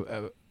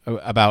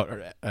about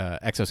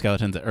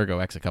exoskeletons at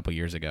ErgoX a couple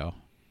years ago.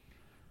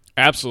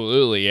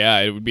 Absolutely, yeah.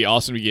 It would be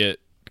awesome to get,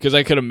 because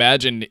I could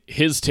imagine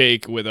his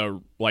take with a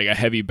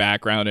heavy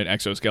background in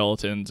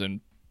exoskeletons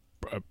and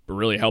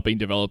really helping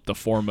develop the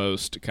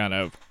foremost kind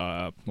of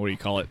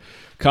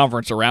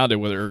conference around it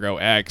with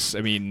ErgoX.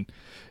 I mean,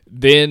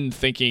 then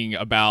thinking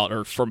about,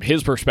 or from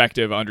his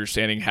perspective,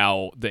 understanding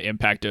how the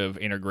impact of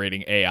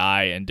integrating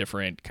AI and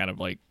different kind of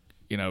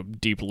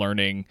deep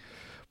learning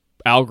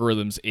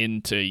algorithms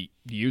into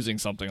using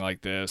something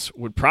like this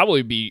would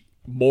probably be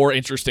more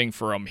interesting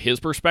from his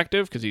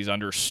perspective, because he's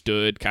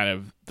understood kind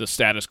of the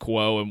status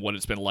quo and what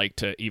it's been like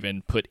to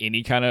even put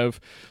any kind of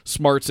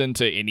smarts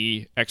into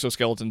any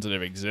exoskeletons that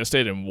have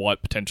existed and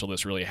what potential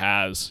this really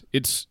has.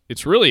 It's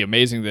really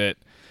amazing that,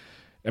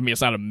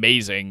 it's not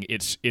amazing.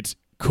 It's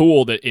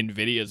cool that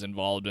NVIDIA is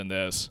involved in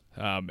this,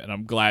 and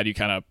I'm glad you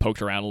kind of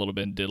poked around a little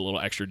bit and did a little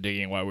extra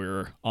digging while we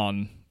were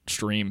on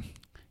stream.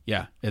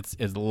 Yeah, it's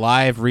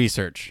live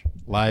research,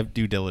 live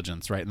due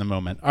diligence right in the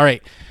moment. All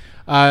right,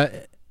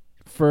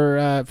 for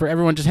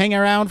everyone, just hang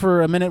around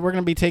for a minute. We're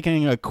going to be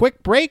taking a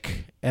quick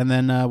break, and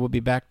then we'll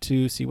be back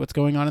to see what's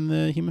going on in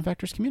the Human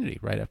Factors community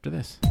right after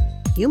this.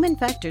 Human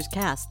Factors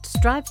Cast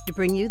strives to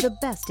bring you the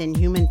best in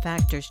human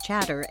factors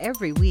chatter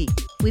every week.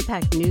 We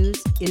pack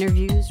news,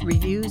 interviews,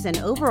 reviews, and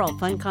overall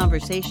fun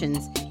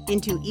conversations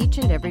into each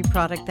and every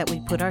product that we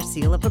put our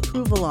seal of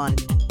approval on.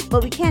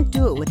 But we can't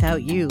do it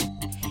without you.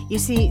 You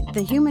see,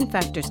 the Human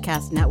Factors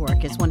Cast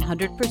network is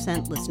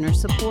 100% listener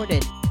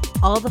supported.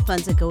 All the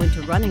funds that go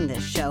into running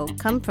this show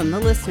come from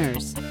the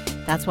listeners.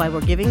 That's why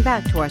we're giving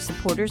back to our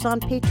supporters on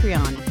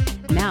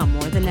Patreon, now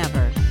more than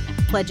ever.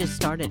 Pledges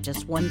start at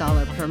just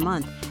 $1 per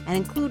month and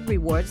include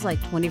rewards like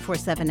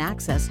 24/7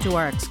 access to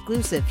our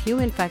exclusive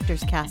Human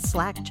Factors Cast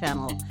Slack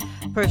channel,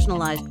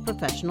 personalized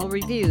professional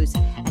reviews,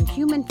 and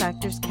Human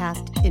Factors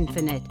Cast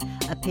Infinite,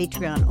 a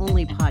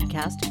Patreon-only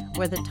podcast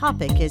where the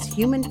topic is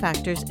human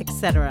factors,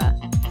 etc.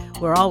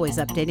 We're always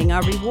updating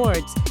our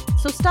rewards,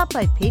 so stop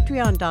by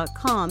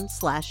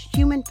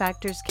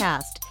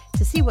patreon.com/humanfactorscast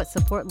to see what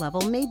support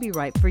level may be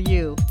right for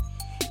you.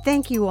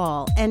 Thank you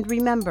all, and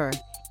remember,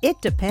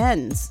 it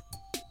depends.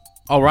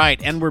 All right,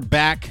 and we're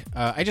back.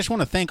 I just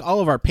want to thank all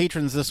of our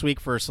patrons this week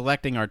for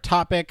selecting our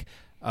topic.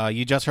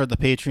 You just heard the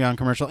Patreon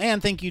commercial,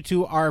 and thank you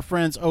to our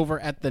friends over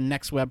at the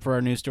Next Web for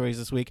our news stories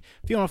this week.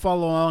 If you want to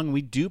follow along,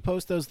 we do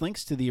post those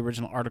links to the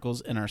original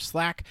articles in our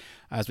Slack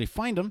as we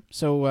find them.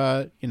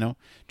 So,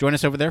 join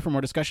us over there for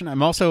more discussion.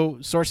 I'm also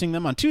sourcing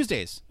them on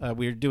Tuesdays.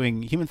 We're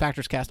doing Human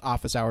Factors Cast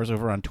office hours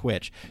over on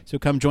Twitch. So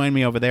come join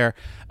me over there.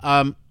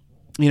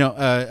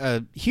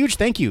 A huge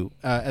thank you,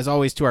 as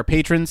always, to our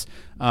patrons.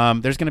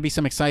 There's going to be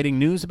some exciting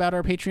news about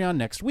our Patreon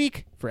next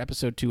week for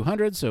episode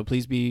 200, so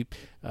please be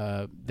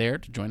there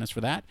to join us for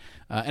that.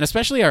 And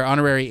especially our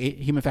honorary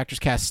Human Factors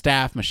Cast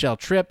staff, Michelle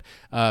Tripp.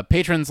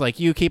 Patrons like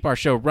you keep our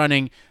show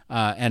running,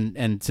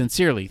 and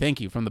sincerely,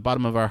 thank you from the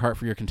bottom of our heart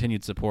for your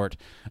continued support.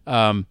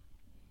 I'm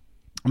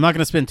not going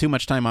to spend too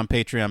much time on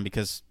Patreon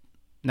because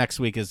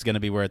next week is going to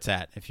be where it's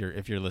at if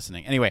you're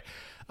listening. Anyway,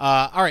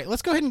 all right,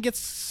 let's go ahead and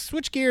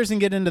switch gears and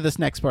get into this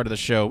next part of the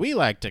show we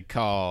like to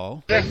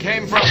call... It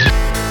came from...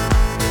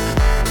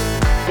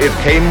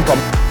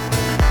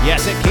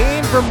 Yes, it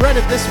came from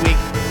Reddit this week.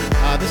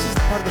 This is the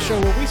part of the show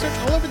where we search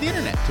all over the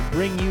internet to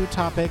bring you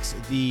topics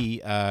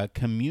the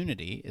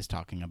community is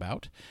talking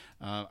about.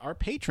 Our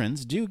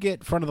patrons do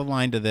get front of the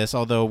line to this,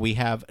 although we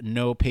have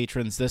no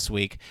patrons this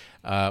week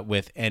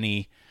with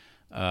any...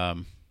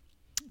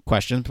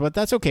 questions, but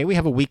that's okay. We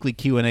have a weekly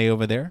Q&A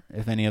over there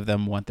if any of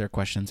them want their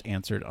questions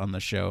answered on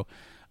the show.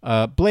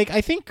 Blake,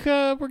 I think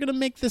we're going to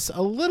make this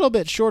a little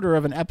bit shorter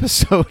of an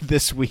episode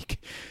this week,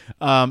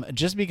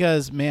 just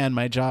because, man,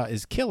 my jaw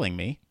is killing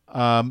me.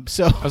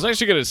 So I was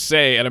actually going to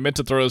say, and I meant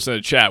to throw this in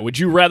the chat, would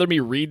you rather me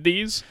read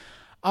these?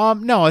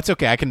 No, it's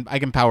okay. I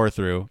can power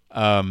through.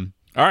 All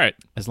right.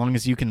 As long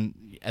as you can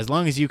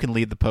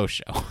lead the post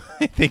show.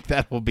 I think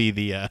that will be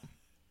the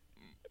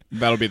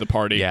That'll be the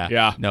party.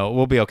 Yeah. No,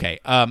 we'll be okay.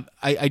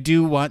 I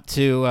do want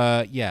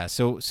to,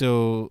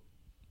 So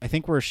I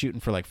think we're shooting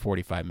for like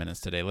 45 minutes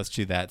today. Let's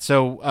do that.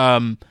 So,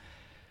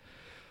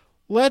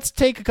 let's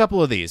take a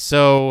couple of these.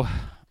 So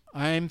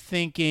I'm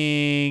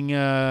thinking,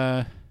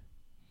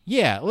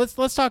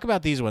 let's talk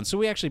about these ones. So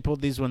we actually pulled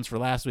these ones for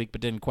last week,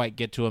 but didn't quite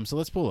get to them. So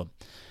let's pull them.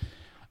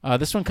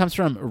 This one comes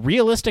from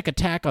Realistic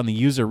Attack on the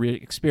User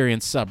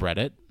Experience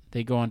subreddit.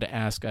 They go on to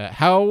ask,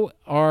 how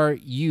are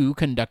you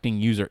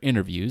conducting user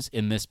interviews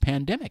in this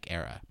pandemic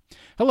era?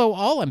 Hello,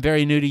 all. I'm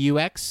very new to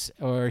UX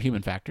or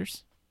human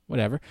factors,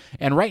 whatever.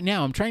 And right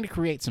now, I'm trying to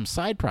create some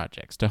side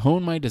projects to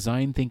hone my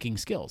design thinking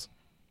skills.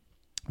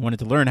 I wanted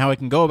to learn how I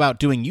can go about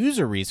doing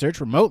user research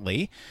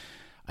remotely.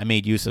 I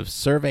made use of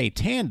Survey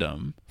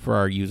Tandem for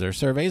our user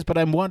surveys, but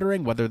I'm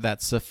wondering whether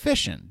that's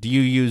sufficient. Do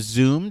you use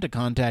Zoom to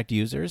contact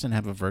users and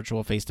have a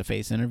virtual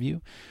face-to-face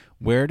interview?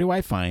 Where do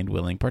I find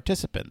willing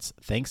participants?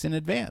 Thanks in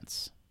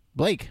advance.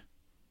 Blake.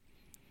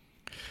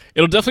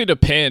 It'll definitely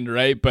depend,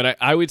 right? But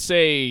I would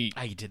say...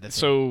 you did that.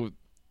 So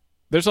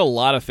there's a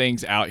lot of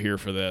things out here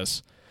for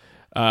this.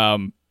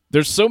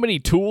 There's so many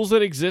tools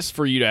that exist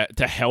for you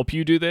to help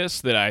you do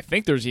this that I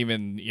think there's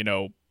even,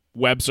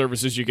 web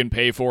services you can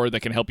pay for that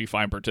can help you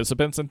find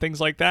participants and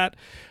things like that.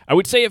 I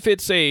would say if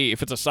it's a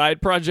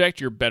side project,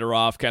 you're better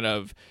off kind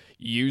of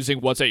using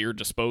what's at your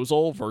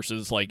disposal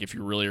versus like if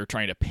you really are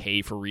trying to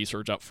pay for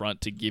research up front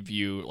to give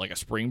you like a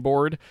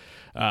springboard.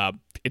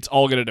 It's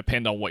all going to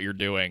depend on what you're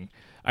doing.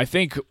 I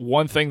think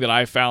one thing that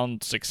I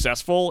found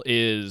successful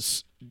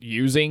is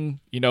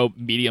using,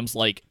 mediums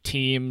like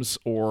Teams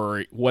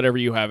or whatever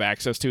you have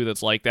access to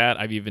that's like that.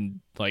 I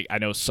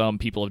know some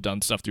people have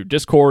done stuff through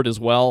Discord as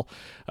well.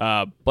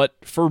 But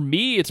for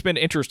me, it's been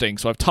interesting.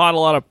 So I've taught a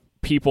lot of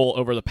people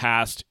over the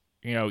past,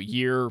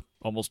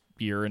 almost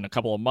year and a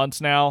couple of months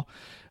now.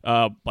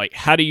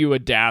 How do you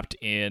adapt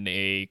in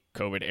a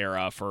COVID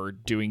era for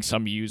doing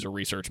some user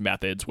research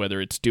methods,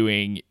 whether it's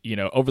doing,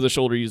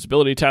 over-the-shoulder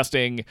usability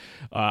testing,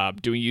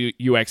 doing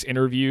UX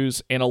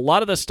interviews, and a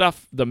lot of the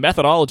stuff, the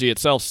methodology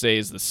itself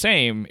stays the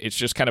same. It's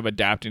just kind of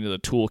adapting to the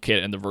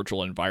toolkit and the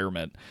virtual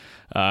environment.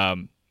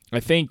 I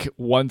think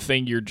one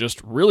thing you're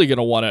just really going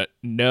to want to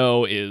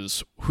know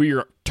is who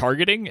you're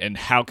targeting and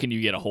how can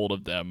you get a hold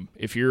of them.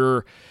 If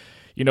you're,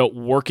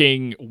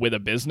 working with a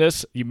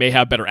business, you may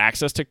have better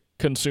access to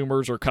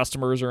consumers or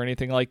customers or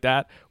anything like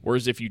that.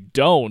 Whereas if you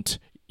don't,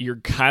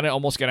 you're kind of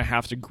almost going to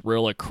have to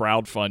guerrilla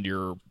crowdfund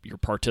your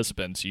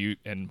participants.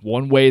 And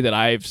one way that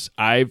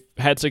I've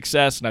had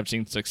success, and I've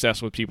seen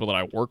success with people that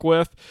I work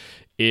with,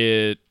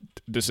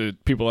 this is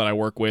people that I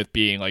work with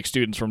being like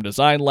students from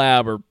Design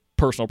Lab or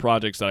personal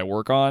projects that I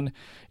work on,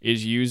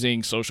 is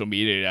using social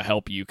media to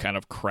help you kind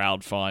of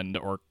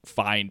crowdfund or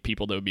find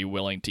people that would be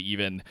willing to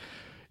even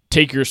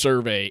take your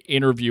survey,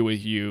 interview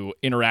with you,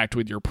 interact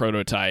with your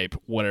prototype,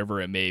 whatever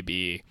it may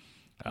be.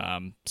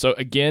 So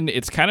again,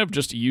 it's kind of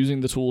just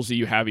using the tools that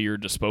you have at your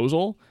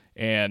disposal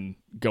and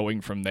going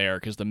from there,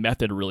 because the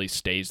method really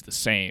stays the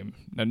same.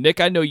 Now,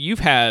 Nick, I know you've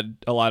had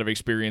a lot of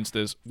experience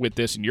with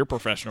this in your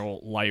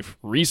professional life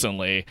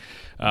recently.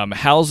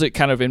 How's it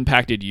kind of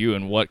impacted you,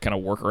 and what kind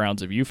of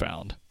workarounds have you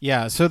found?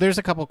 Yeah, so there's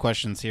a couple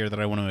questions here that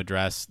I want to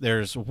address.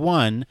 There's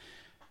one,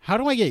 how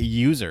do I get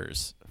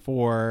users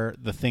for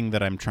the thing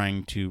that I'm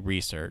trying to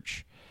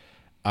research?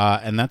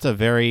 And that's a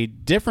very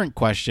different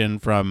question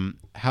from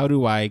how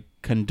do I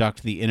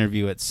conduct the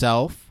interview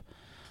itself,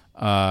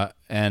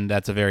 and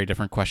that's a very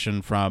different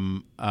question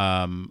from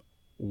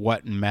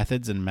what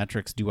methods and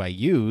metrics do I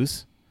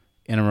use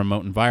in a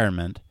remote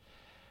environment.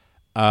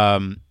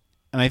 And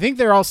I think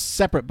they're all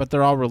separate, but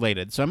they're all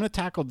related. So I'm going to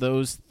tackle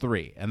those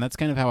three, and that's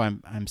kind of how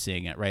I'm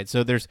seeing it, right?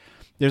 So there's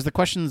the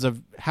questions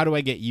of how do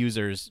I get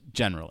users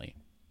generally.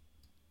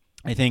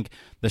 I think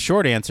the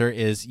short answer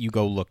is you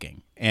go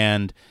looking,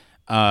 and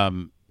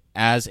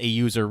as a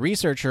user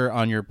researcher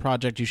on your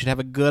project, you should have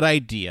a good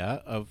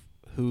idea of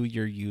who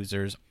your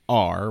users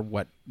are,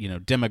 what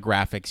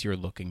demographics you're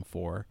looking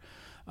for.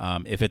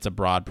 If it's a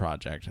broad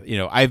project,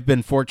 I've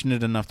been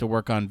fortunate enough to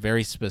work on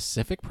very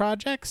specific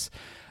projects.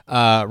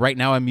 Right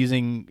now, I'm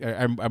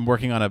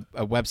working on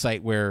a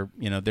website where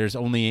there's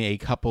only a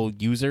couple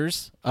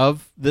users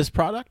of this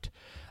product,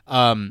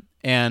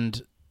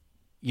 and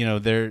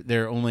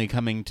they're only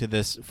coming to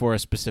this for a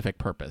specific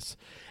purpose,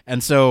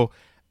 and so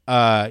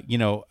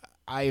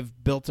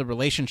I've built a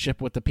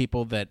relationship with the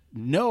people that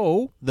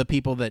know the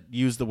people that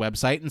use the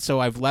website, and so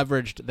I've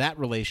leveraged that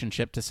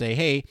relationship to say,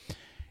 hey,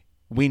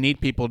 we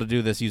need people to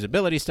do this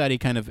usability study.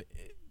 Kind of,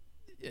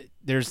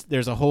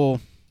 there's a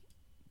whole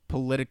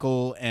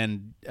political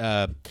and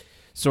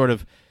sort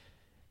of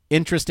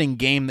interesting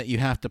game that you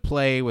have to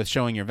play with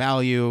showing your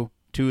value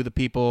to the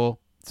people,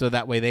 so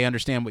that way they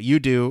understand what you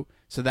do,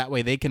 so that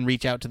way they can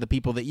reach out to the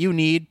people that you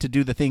need to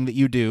do the thing that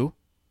you do,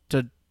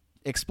 to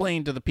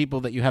explain to the people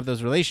that you have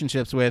those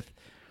relationships with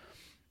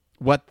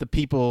what the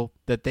people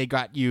that they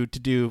got you to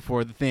do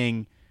for the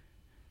thing.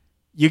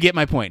 You get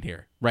my point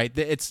here, right?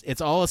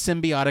 It's all a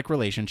symbiotic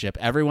relationship.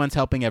 Everyone's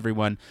helping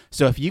everyone.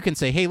 So if you can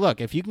say, hey,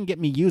 look, if you can get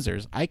me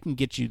users, I can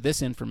get you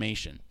this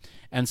information.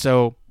 And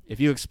so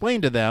if you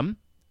explain to them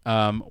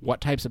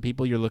what types of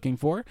people you're looking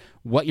for,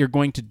 what you're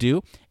going to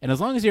do, and as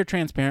long as you're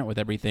transparent with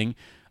everything,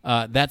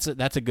 that's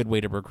a good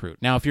way to recruit.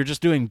 Now, if you're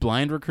just doing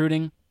blind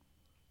recruiting,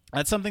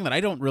 that's something that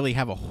I don't really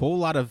have a whole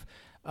lot of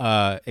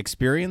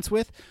experience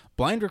with.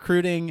 Blind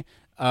recruiting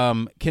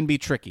can be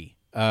tricky.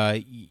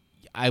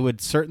 I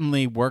would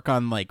certainly work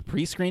on like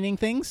pre-screening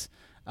things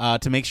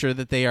to make sure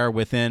that they are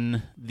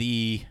within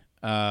the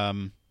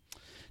demographic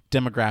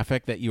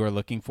that you are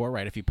looking for,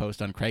 right? If you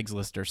post on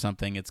Craigslist or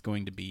something, it's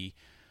going to be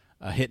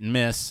a hit and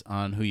miss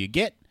on who you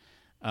get.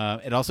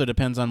 It also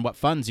depends on what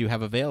funds you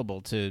have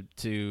available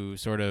to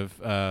sort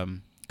of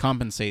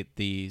compensate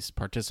these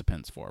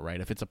participants for, right?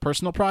 If it's a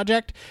personal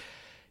project,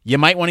 you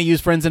might want to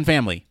use friends and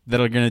family that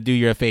are going to do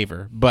you a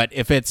favor. But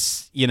if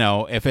it's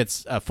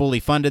a fully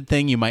funded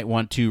thing, you might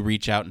want to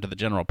reach out into the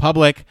general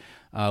public,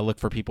 look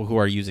for people who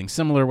are using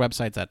similar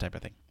websites, that type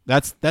of thing.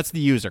 That's the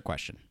user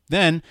question.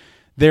 Then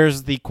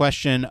there's the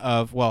question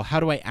of, well, how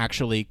do I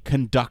actually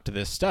conduct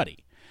this study?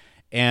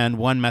 And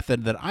one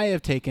method that I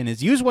have taken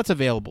is use what's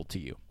available to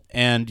you,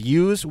 and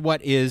use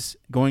what is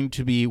going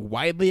to be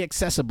widely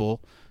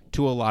accessible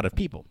to a lot of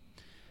people.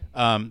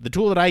 The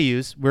tool that I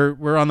use,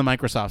 we're on the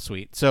Microsoft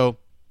suite. So,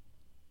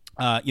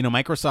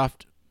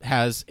 Microsoft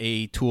has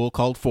a tool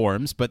called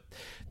Forms, but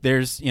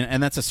there's,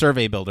 and that's a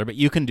survey builder, but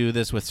you can do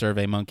this with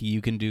SurveyMonkey.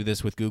 You can do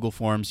this with Google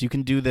Forms. You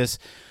can do this,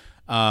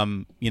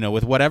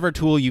 with whatever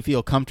tool you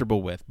feel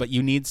comfortable with, but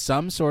you need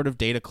some sort of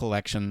data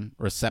collection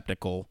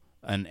receptacle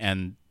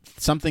and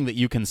something that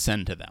you can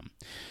send to them.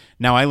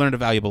 Now, I learned a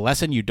valuable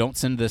lesson. You don't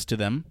send this to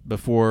them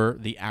before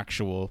the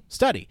actual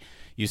study.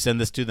 You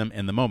send this to them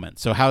in the moment.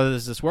 So how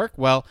does this work?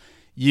 Well,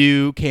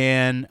 you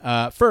can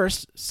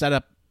first set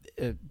up,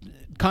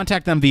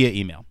 contact them via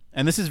email.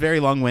 And this is very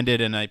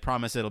long-winded, and I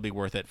promise it'll be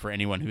worth it for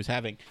anyone who's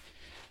having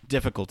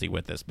difficulty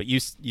with this. But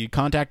you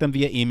contact them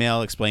via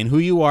email, explain who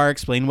you are,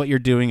 explain what you're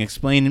doing,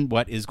 explain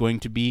what is going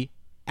to be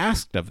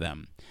asked of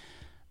them.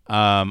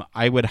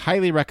 I would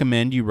highly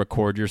recommend you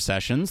record your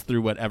sessions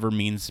through whatever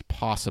means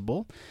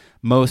possible.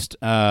 Most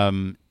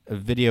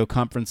video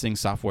conferencing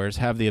softwares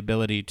have the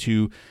ability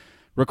to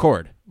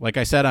record. Like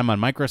I said, I'm on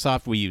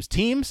Microsoft. We use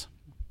Teams.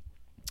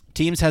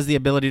 Teams has the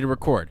ability to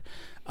record.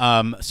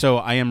 So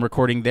I am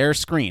recording their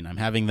screen. I'm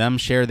having them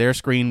share their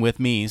screen with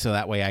me, so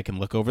that way I can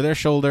look over their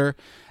shoulder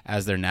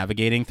as they're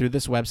navigating through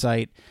this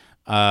website.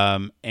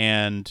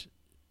 And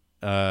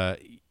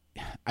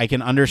I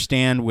can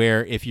understand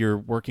where if you're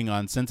working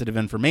on sensitive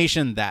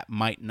information, that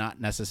might not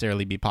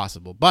necessarily be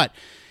possible. But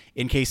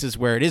in cases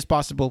where it is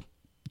possible,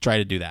 try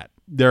to do that.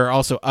 There are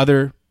also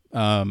other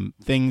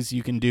things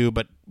you can do,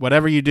 but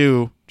whatever you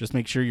do, just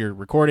make sure you're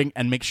recording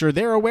and make sure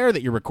they're aware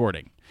that you're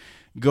recording.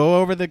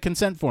 Go over the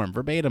consent form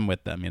verbatim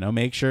with them.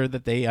 Make sure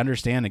that they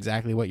understand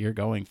exactly what you're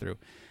going through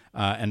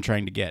and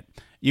trying to get.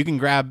 You can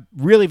grab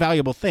really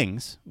valuable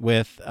things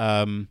with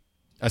a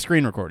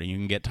screen recording. You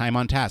can get time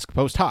on task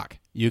post hoc.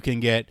 You can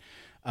get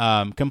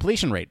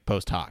completion rate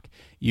post hoc.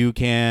 You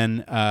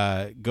can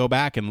go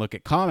back and look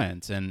at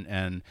comments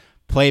and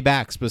play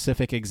back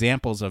specific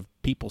examples of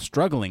people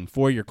struggling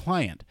for your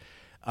client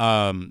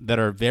that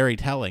are very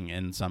telling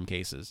in some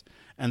cases.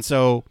 And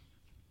so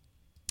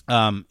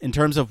in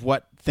terms of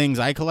what things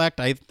I collect,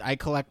 I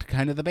collect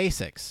kind of the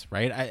basics,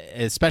 right?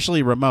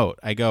 Especially remote.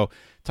 I go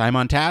time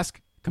on task,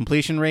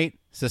 completion rate,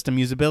 system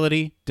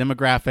usability,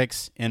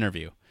 demographics,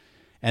 interview.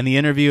 And the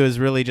interview is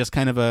really just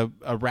kind of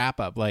a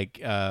wrap-up, like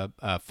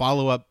a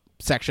follow-up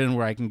section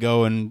where I can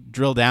go and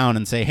drill down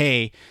and say,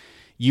 hey,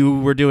 you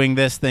were doing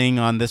this thing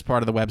on this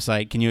part of the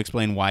website. Can you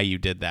explain why you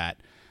did that?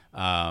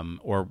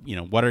 Or,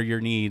 what are your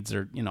needs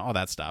or, all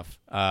that stuff.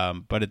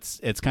 But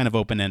it's kind of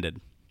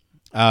open-ended.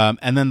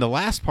 And then the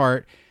last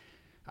part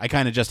I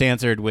kind of just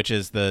answered, which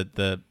is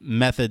the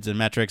methods and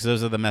metrics.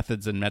 Those are the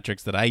methods and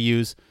metrics that I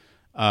use.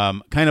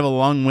 Kind of a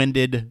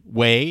long-winded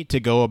way to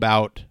go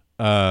about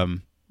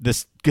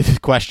this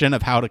question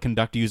of how to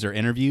conduct user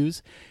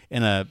interviews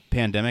in a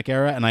pandemic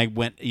era. And I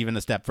went even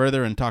a step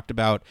further and talked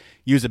about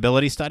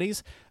usability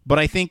studies. But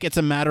I think it's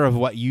a matter of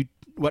what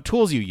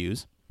tools you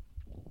use.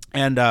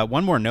 And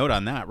one more note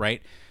on that,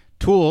 right?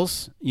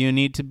 Tools, you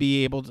need to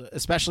be able to,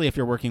 especially if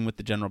you're working with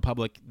the general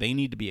public, they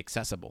need to be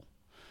accessible.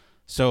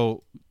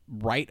 So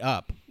write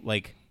up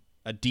like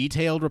a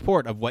detailed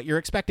report of what you're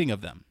expecting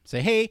of them.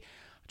 Say, hey,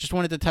 just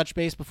wanted to touch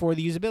base before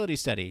the usability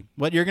study.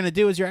 What you're going to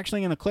do is you're actually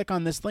going to click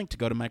on this link to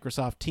go to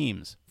Microsoft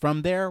Teams.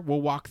 From there,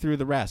 we'll walk through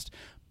the rest.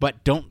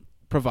 But don't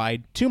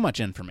provide too much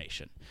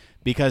information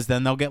because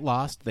then they'll get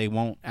lost. They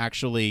won't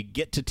actually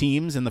get to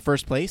Teams in the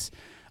first place.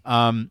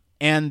 And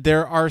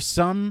there are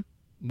some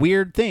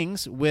weird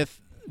things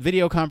with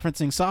video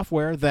conferencing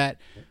software that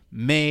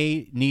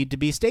may need to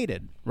be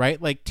stated,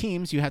 right? Like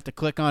Teams, you have to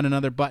click on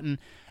another button.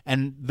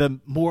 And the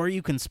more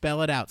you can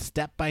spell it out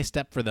step by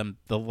step for them,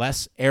 the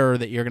less error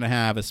that you're going to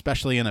have,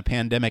 especially in a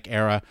pandemic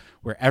era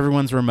where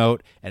everyone's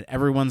remote and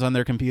everyone's on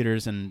their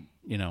computers and,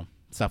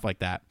 stuff like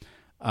that.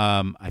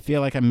 I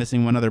feel like I'm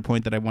missing one other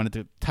point that I wanted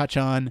to touch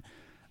on,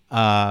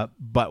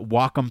 but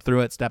walk them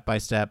through it step by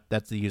step.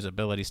 That's the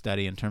usability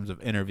study. In terms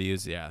of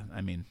interviews, yeah,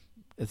 I mean,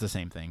 it's the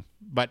same thing.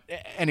 But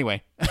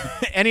anyway,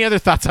 any other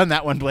thoughts on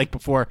that one, Blake,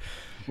 before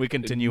we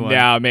continue on?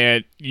 Nah,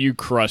 man, you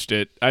crushed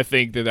it. I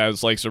think that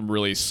was like some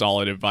really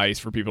solid advice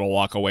for people to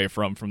walk away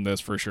from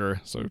this for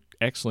sure. So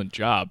excellent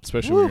job,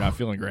 especially when you're not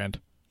feeling grand.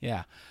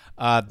 Yeah.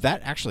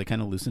 That actually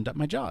kind of loosened up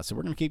my jaw, so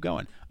we're going to keep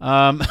going.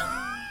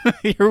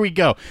 Here we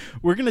go.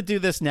 We're going to do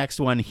this next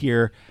one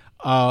here.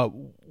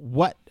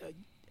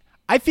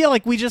 I feel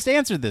like we just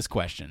answered this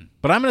question,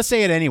 but I'm going to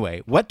say it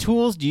anyway. What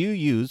tools do you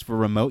use for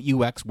remote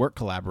UX work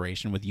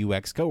collaboration with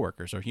UX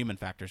coworkers or human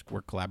factors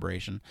work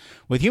collaboration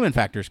with human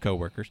factors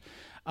coworkers?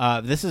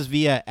 This is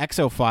via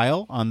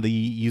Exofile on the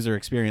user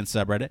experience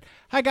subreddit.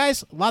 Hi,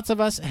 guys. Lots of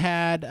us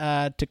had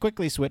to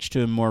quickly switch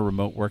to a more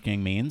remote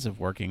working means of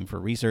working for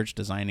research,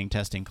 designing,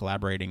 testing,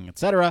 collaborating,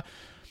 etc.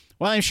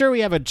 While I'm sure we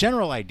have a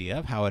general idea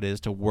of how it is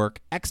to work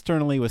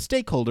externally with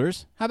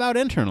stakeholders, how about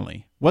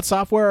internally? What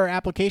software or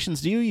applications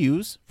do you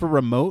use for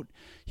remote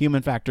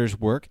human factors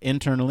work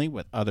internally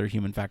with other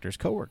human factors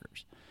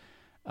coworkers?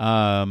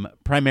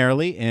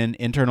 Primarily in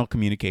internal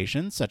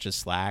communications such as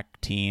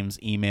Slack, Teams,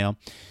 email,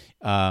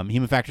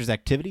 human factors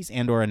activities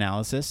and or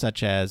analysis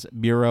such as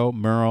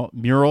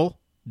Mural,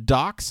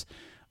 Docs,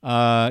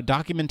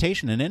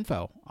 documentation and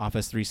info,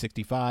 Office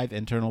 365,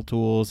 internal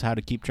tools, how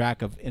to keep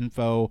track of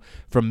info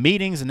from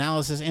meetings,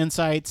 analysis,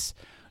 insights,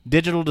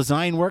 digital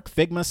design work,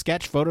 Figma,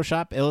 Sketch,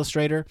 Photoshop,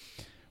 Illustrator.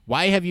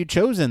 Why have you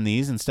chosen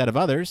these instead of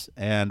others?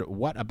 And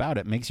what about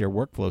it makes your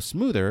workflow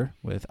smoother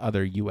with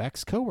other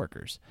UX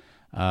coworkers?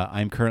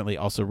 I'm currently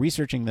also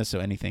researching this, so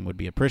anything would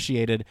be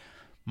appreciated.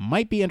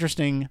 Might be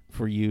interesting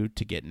for you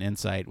to get an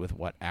insight with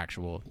what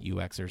actual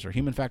UXers or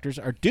human factors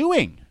are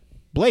doing.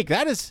 Blake,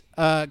 that is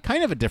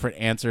kind of a different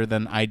answer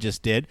than I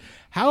just did.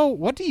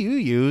 What do you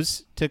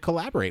use to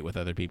collaborate with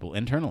other people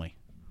internally?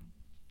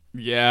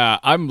 Yeah,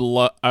 I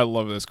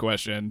love this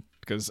question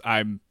because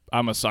I'm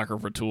a sucker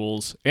for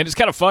tools, and it's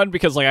kind of fun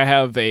because like I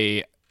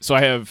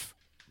have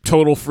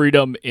total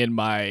freedom in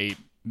my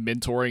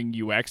mentoring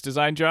UX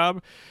design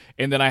job,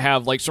 and then I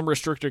have like some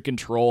restricted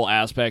control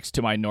aspects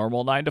to my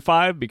normal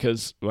 9-to-5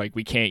 because like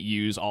we can't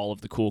use all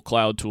of the cool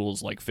cloud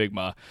tools like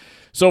Figma.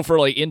 So for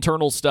like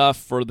internal stuff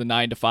for the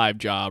 9-to-5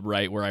 job,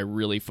 right, where I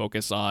really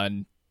focus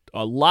on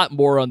a lot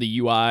more on the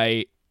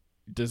UI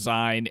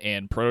design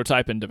and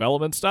prototype and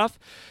development stuff,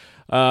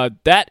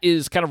 that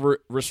is kind of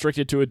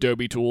restricted to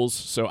Adobe tools.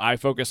 So I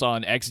focus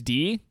on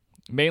XD,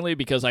 mainly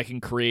because I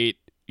can create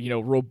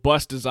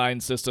robust design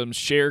systems,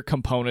 share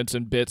components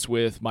and bits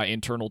with my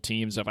internal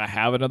teams if I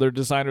have another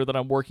designer that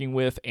I'm working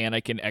with, and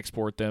I can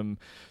export them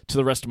to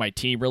the rest of my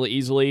team really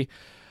easily.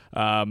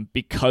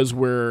 Because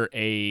we're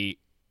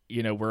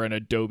an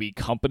Adobe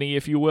company,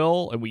 if you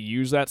will, and we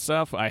use that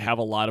stuff. I have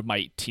a lot of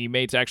my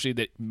teammates actually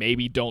that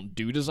maybe don't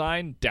do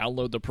design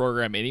download the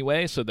program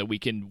anyway, so that we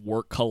can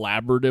work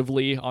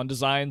collaboratively on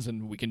designs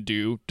and we can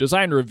do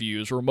design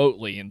reviews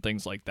remotely and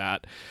things like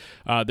that.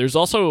 There's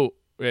also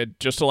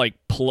just to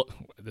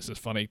this is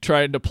funny,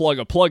 trying to plug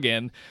a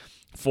plugin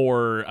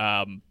for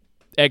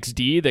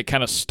XD that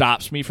kind of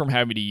stops me from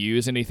having to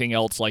use anything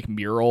else like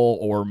Mural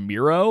or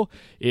Miro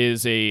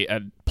is a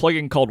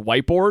plugin called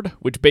Whiteboard,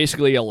 which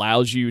basically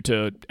allows you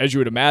to, as you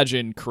would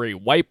imagine,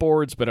 create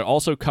whiteboards, but it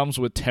also comes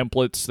with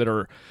templates that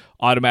are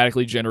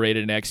automatically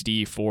generated in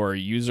XD for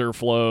user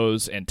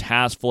flows and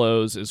task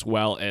flows, as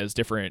well as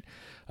different,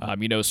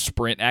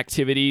 sprint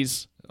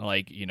activities,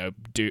 like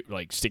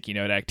sticky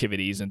note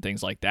activities and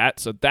things like that.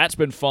 So that's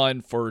been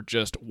fun for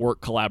just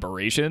work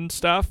collaboration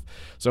stuff.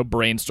 So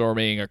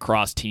brainstorming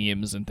across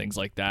teams and things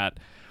like that.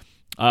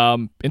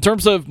 In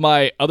terms of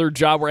my other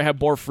job where I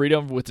have more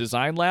freedom with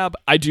Design Lab,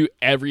 I do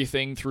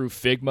everything through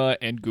Figma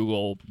and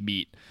Google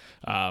Meet.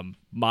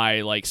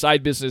 My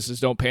side business is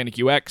Don't Panic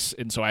UX,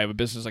 and so I have a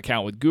business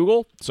account with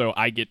Google. So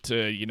I get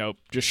to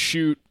just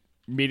shoot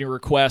meeting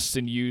requests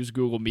and use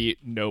Google Meet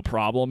no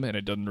problem, and I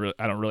don't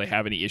really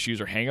have any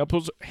issues or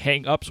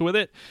hang-ups with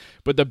it.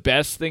 But the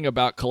best thing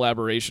about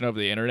collaboration over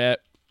the internet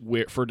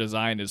for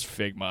design is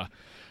Figma,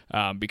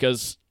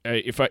 because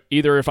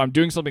if I'm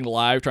doing something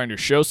live trying to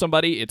show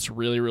somebody, it's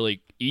really,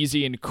 really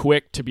easy and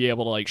quick to be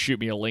able to shoot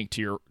me a link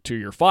to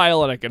your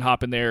file, and I can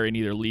hop in there and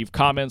either leave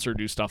comments or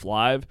do stuff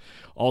live.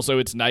 Also,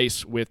 it's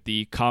nice with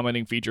the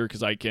commenting feature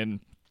because I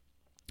can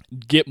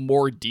get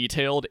more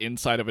detailed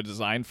inside of a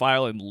design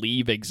file and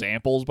leave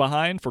examples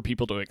behind for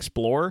people to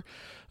explore,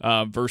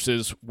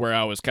 versus where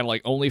I was kind of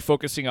only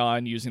focusing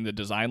on using the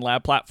Design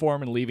Lab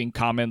platform and leaving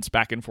comments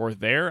back and forth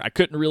there. I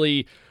couldn't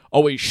really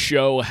always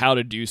show how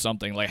to do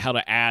something, like how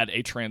to add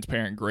a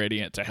transparent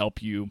gradient to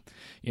help you,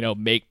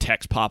 make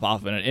text pop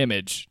off in an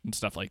image and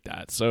stuff like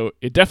that. So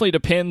it definitely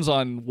depends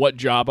on what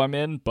job I'm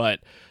in,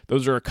 but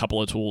those are a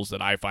couple of tools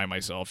that I find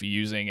myself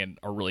using and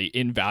are really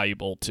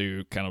invaluable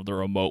to kind of the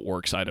remote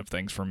work side of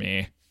things for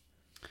me.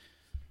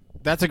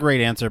 That's a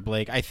great answer,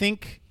 Blake. I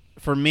think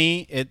for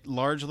me, it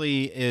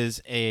largely is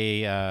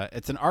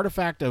it's an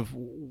artifact of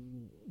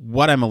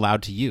what I'm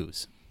allowed to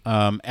use.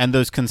 And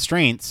those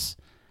constraints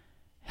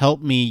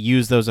help me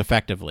use those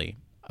effectively.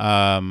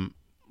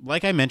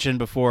 Like I mentioned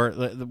before,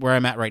 where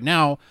I'm at right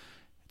now,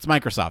 it's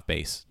Microsoft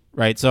based,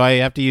 right? So I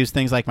have to use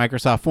things like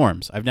Microsoft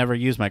Forms. I've never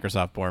used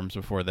Microsoft Forms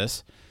before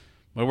this,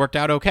 but it worked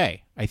out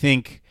okay. I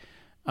think,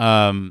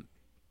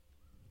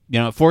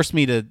 it forced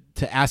me to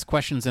ask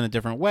questions in a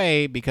different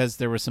way because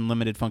there was some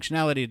limited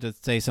functionality to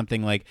say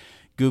something like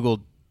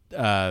Google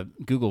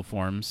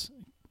Forms.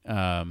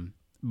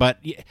 But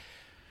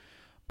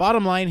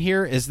bottom line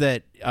here is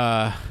that,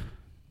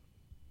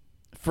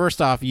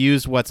 first off,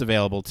 use what's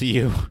available to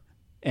you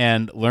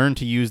and learn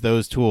to use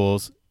those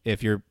tools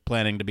if you're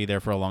planning to be there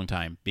for a long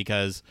time,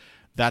 because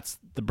that's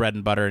the bread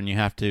and butter, and you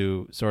have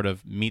to sort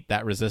of meet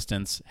that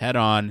resistance head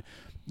on.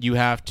 You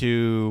have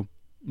to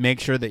make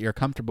sure that you're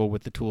comfortable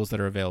with the tools that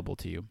are available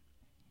to you.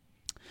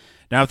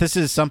 Now, if this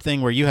is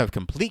something where you have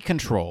complete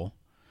control,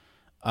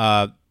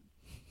 pun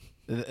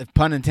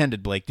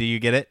intended, Blake, do you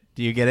get it?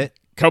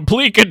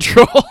 Complete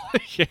control.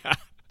 Yeah.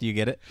 Do you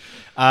get it?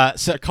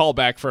 So call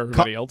back for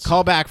everybody else.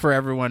 Call back for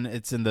everyone.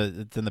 It's in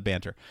the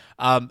banter.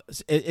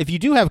 If you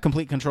do have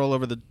complete control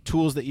over the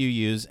tools that you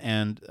use,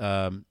 and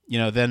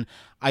then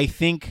I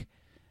think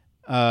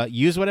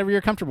use whatever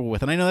you're comfortable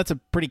with. And I know that's a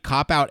pretty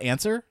cop-out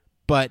answer,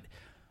 but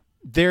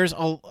there's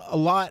a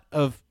lot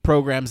of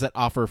programs that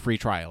offer free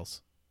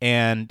trials.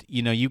 And,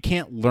 you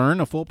can't learn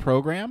a full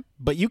program,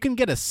 but you can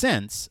get a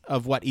sense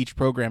of what each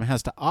program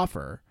has to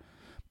offer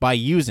by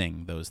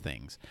using those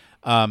things.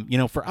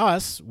 For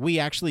us, we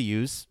actually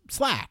use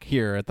Slack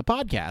here at the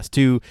podcast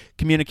to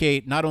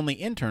communicate not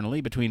only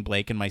internally between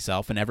Blake and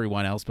myself and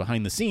everyone else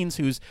behind the scenes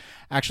who's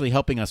actually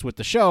helping us with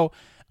the show,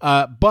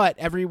 but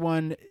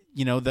everyone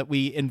that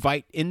we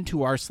invite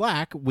into our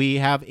Slack. We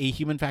have a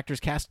Human Factors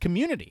Cast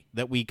community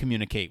that we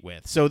communicate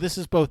with. So this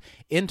is both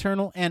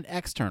internal and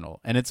external,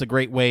 and it's a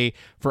great way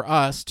for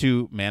us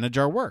to manage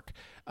our work.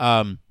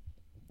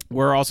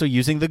 We're also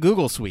using the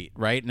Google Suite,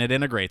 right? And it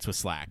integrates with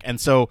Slack.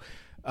 And so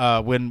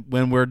when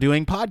we're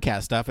doing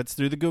podcast stuff, it's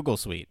through the Google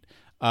Suite.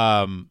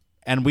 And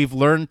we've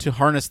learned to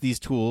harness these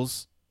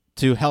tools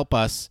to help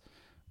us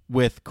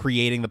with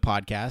creating the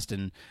podcast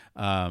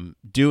and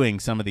doing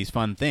some of these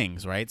fun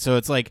things, right? So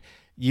it's like,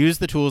 use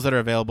the tools that are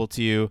available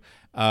to you.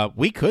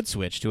 We could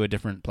switch to a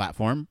different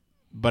platform,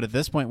 but at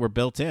this point we're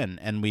built in,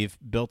 and we've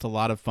built a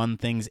lot of fun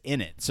things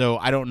in it. So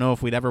I don't know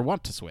if we'd ever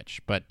want to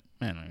switch, but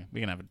anyway, we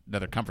can have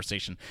another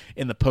conversation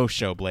in the post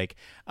show, Blake.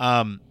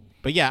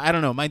 But yeah, I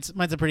don't know. Mine's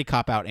a pretty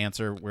cop-out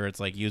answer where it's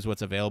like, use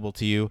what's available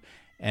to you,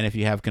 and if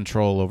you have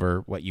control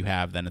over what you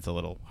have, then it's a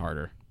little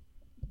harder.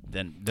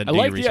 then I do like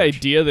your the research.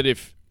 idea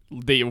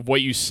that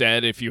what you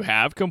said, if you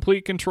have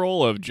complete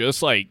control of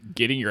just like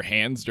getting your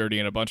hands dirty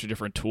in a bunch of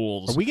different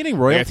tools. Are we getting Like,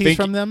 I royalties think-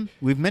 from them?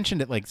 We've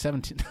mentioned it like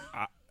 17.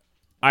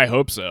 I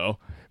hope so.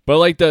 But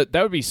like that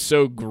would be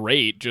so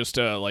great just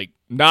to like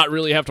not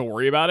really have to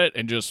worry about it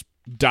and just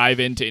dive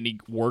into any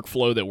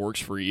workflow that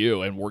works for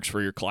you and works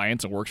for your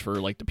clients and works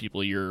for like the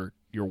people you're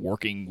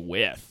working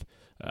with.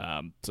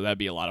 So that'd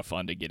be a lot of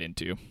fun to get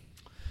into.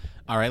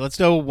 All right, let's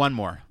do one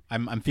more.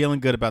 I'm feeling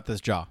good about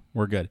this jaw.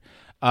 We're good.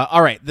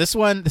 All right, this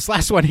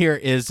last one here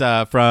is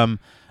from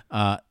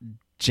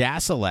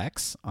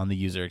Jasilex on the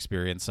user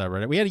experience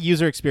subreddit. We had a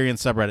user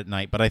experience subreddit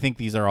night, but I think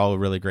these are all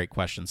really great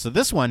questions. So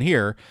this one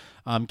here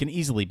can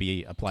easily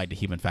be applied to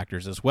human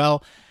factors as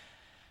well.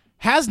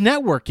 Has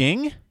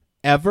networking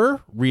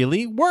ever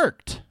really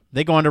worked?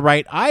 They go on to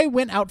write, I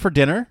went out for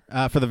dinner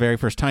for the very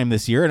first time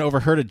this year and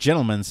overheard a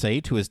gentleman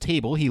say to his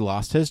table he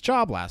lost his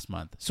job last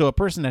month. So a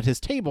person at his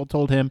table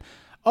told him,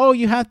 oh,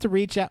 you have to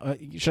reach out.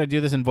 Should I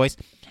do this in voice?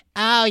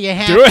 Oh, you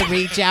have to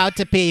reach out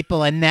to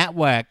people and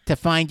network to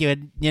find your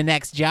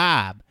next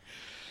job.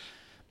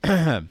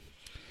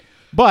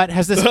 But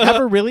has this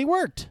ever really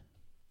worked?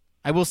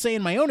 I will say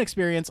in my own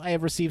experience, I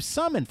have received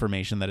some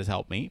information that has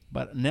helped me,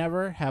 but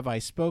never have I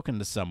spoken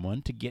to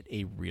someone to get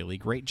a really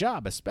great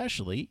job,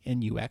 especially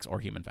in UX or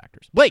human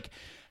factors. Blake,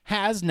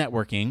 has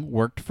networking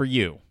worked for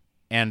you?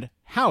 And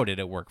how did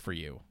it work for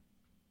you?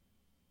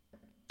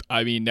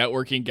 I mean,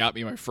 networking got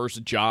me my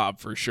first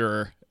job for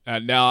sure.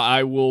 Now,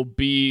 I will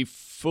be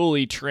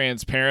fully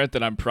transparent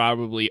that I'm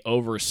probably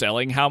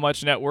overselling how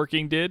much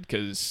networking did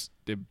because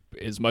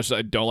as much as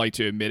I don't like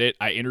to admit it,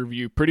 I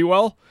interview pretty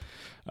well.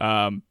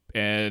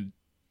 And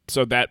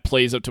so that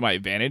plays up to my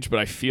advantage, but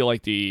I feel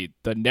like the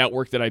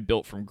network that I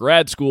built from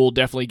grad school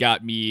definitely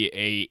got me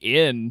a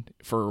in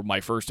for my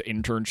first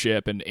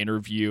internship and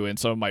interview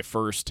and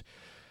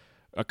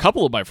a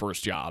couple of my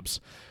first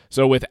jobs.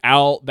 So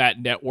without that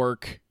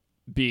network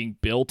being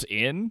built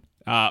in,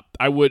 I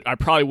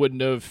probably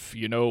wouldn't have,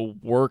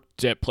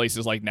 worked at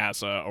places like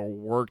NASA or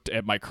worked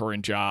at my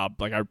current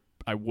job. Like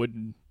I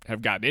wouldn't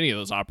have gotten any of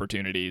those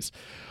opportunities.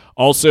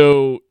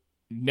 Also,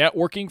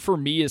 networking for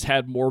me has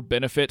had more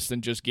benefits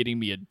than just getting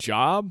me a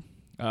job.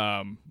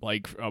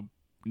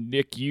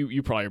 Nick,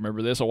 you probably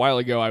remember this. A while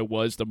ago, I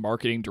was the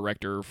marketing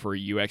director for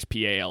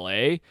UXPA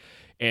LA.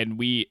 And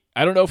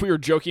I don't know if we were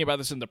joking about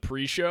this in the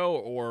pre-show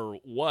or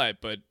what,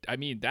 but I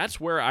mean, that's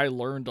where I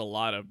learned a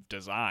lot of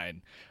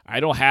design. I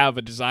don't have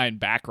a design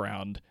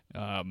background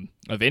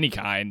of any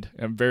kind.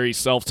 I'm very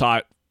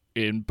self-taught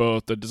in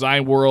both the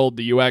design world,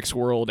 the UX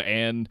world,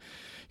 and,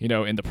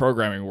 in the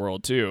programming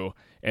world too.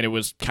 And it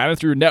was kind of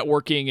through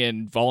networking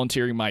and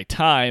volunteering my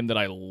time that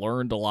I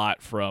learned a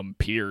lot from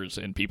peers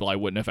and people I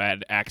wouldn't have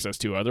had access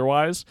to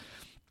otherwise.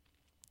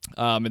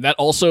 And that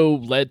also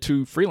led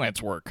to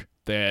freelance work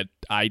that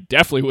I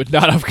definitely would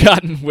not have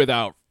gotten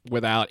without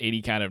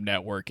any kind of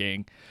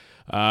networking.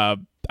 I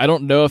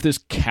don't know if this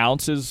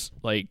counts as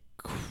like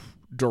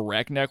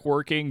direct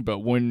networking, but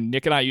when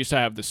Nick and I used to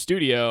have the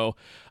studio,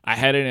 I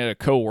had it in a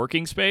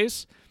co-working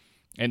space.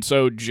 And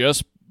so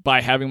just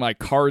by having my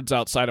cards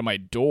outside of my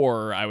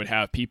door, I would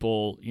have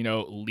people,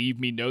 leave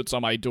me notes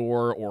on my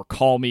door or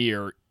call me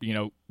or,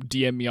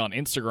 DM me on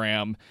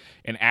Instagram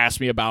and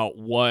ask me about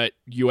what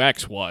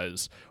UX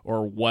was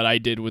or what I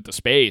did with the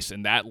space.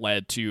 And that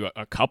led to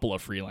a couple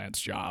of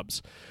freelance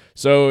jobs.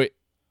 So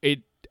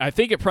I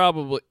think it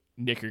probably,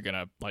 Nick, you're going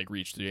to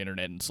reach the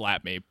internet and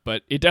slap me,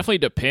 but it definitely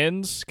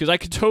depends because I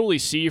could totally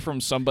see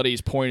from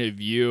somebody's point of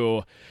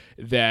view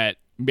that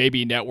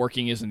maybe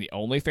networking isn't the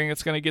only thing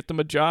that's going to get them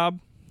a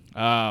job.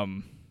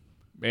 And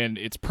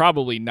it's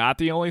probably not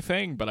the only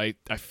thing, but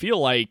I feel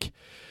like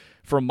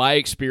from my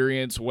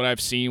experience, what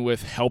I've seen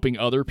with helping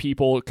other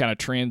people kind of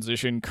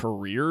transition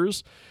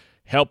careers,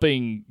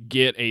 helping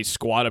get a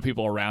squad of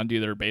people around you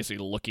that are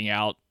basically looking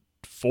out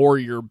for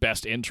your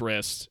best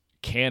interests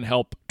can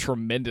help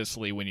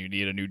tremendously when you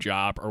need a new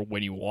job or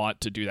when you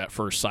want to do that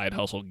first side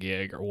hustle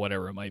gig or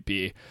whatever it might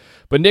be.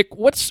 But Nick,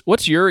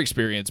 what's your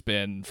experience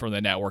been from the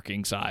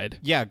networking side?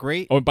 Yeah,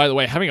 great. Oh, and by the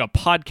way, having a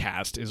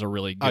podcast is a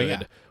really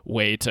good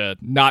way to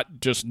not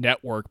just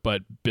network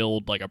but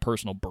build like a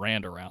personal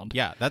brand around.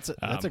 Yeah, that's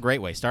a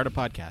great way. Start a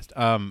podcast.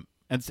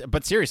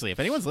 But seriously, if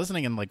anyone's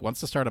listening and wants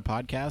to start a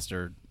podcast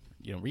or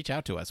reach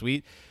out to us,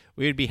 we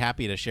would be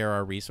happy to share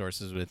our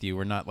resources with you.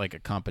 We're not like a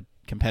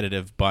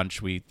competitive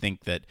bunch. We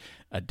think that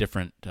a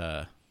different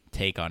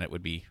take on it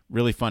would be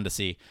really fun to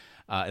see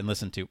and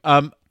listen to.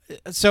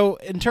 So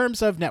in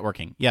terms of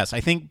networking, yes, I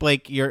think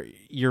Blake,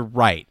 you're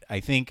right. I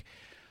think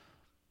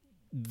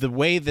the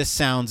way this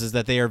sounds is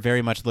that they are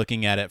very much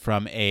looking at it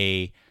from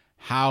a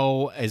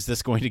how is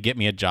this going to get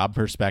me a job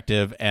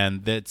perspective,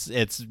 and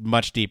it's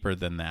much deeper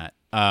than that.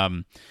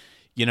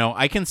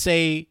 I can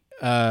say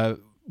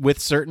with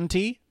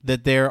certainty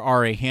that there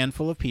are a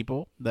handful of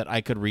people that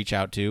I could reach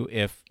out to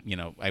if,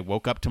 I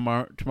woke up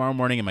tomorrow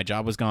morning and my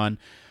job was gone.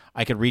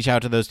 I could reach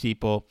out to those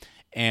people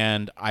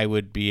and I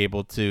would be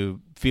able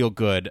to feel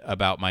good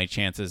about my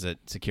chances at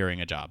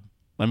securing a job.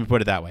 Let me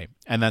put it that way.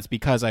 And that's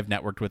because I've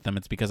networked with them.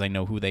 It's because I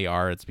know who they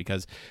are. It's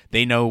because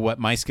they know what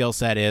my skill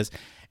set is.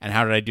 And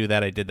how did I do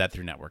that? I did that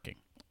through networking.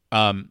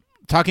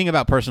 Talking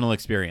about personal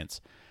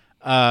experience.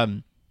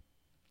 I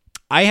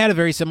had a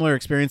very similar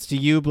experience to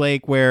you,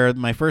 Blake, where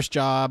my first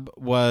job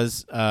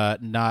was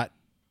not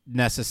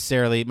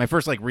necessarily, my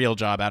first like real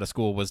job out of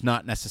school was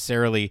not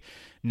necessarily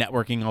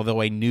networking,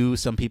 although I knew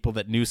some people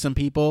that knew some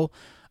people.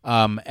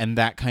 And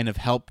that kind of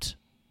helped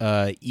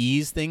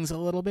ease things a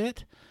little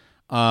bit.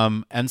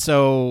 And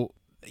so,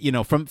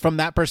 from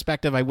that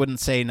perspective, I wouldn't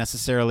say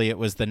necessarily it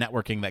was the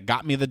networking that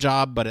got me the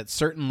job, but it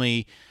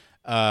certainly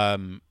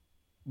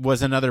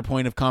was another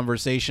point of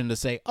conversation to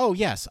say, oh,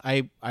 yes,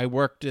 I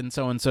worked in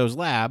so-and-so's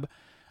lab,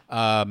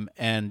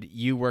 and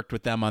you worked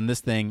with them on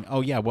this thing.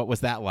 Oh, yeah, what was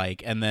that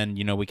like? And then,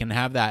 we can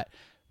have that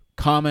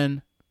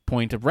common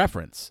point of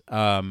reference.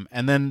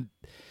 And then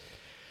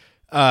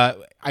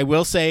I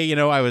will say,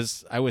 I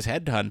was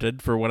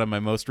headhunted for one of my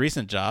most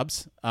recent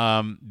jobs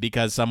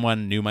because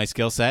someone knew my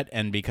skill set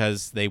and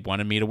because they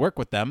wanted me to work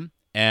with them.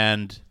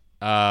 And,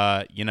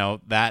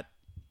 that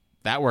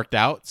worked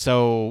out.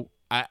 So,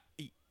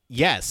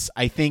 yes,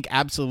 I think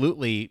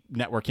absolutely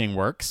networking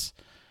works.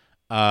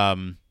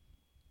 I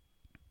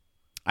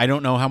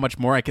don't know how much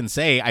more I can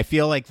say. I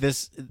feel like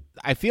this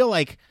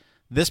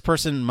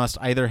person must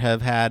either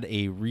have had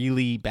a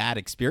really bad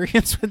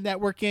experience with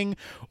networking,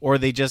 or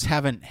they just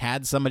haven't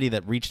had somebody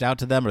that reached out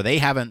to them, or they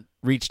haven't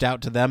reached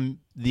out to them,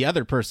 the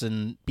other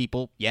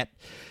people yet,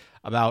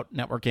 about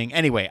networking.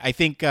 Anyway, I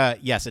think,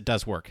 yes, it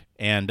does work.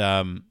 And,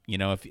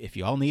 if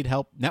you all need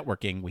help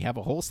networking, we have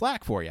a whole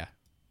Slack for you.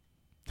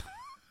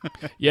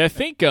 Yeah, I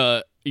think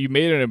you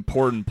made an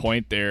important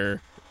point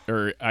there,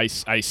 or I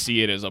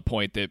see it as a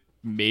point that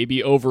may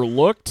be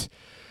overlooked.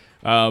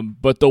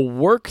 But the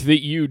work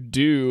that you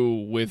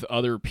do with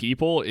other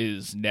people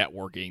is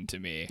networking to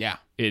me. Yeah.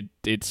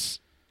 It's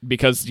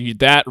because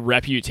that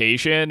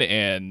reputation,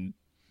 and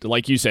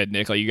like you said,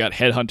 Nick, like you got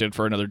headhunted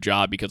for another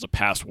job because of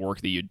past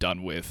work that you'd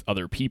done with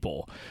other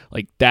people.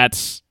 Like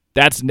that's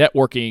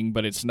networking,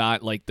 but it's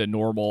not like the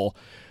normal,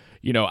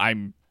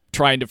 I'm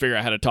trying to figure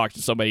out how to talk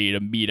to somebody to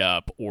meet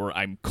up, or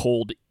I'm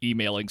cold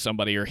emailing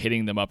somebody or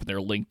hitting them up in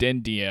their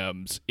LinkedIn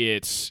DMs.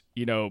 It's,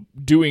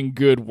 doing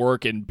good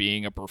work and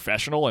being a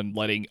professional and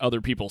letting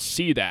other people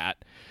see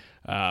that.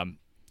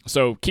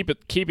 So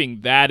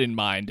keeping that in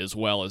mind as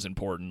well is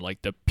important.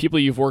 Like the people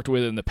you've worked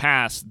with in the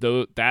past,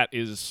 though, that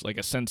is like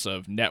a sense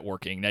of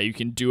networking. Now you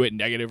can do it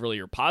negatively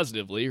or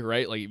positively,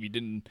 right? Like if you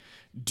didn't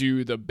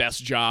do the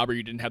best job or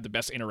you didn't have the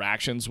best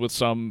interactions with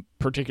some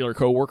particular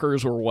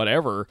coworkers or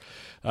whatever.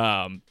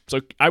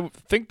 So I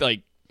think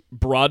like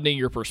broadening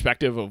your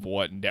perspective of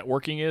what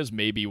networking is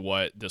may be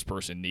what this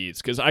person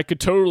needs. Because I could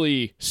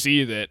totally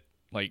see that.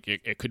 Like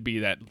it could be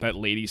that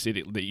lady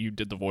sitting that you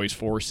did the voice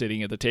for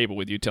sitting at the table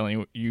with you,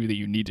 telling you that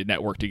you need to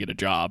network to get a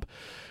job.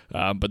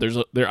 But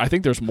I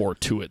think there's more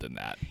to it than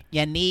that.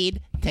 You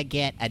need to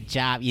get a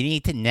job. You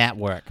need to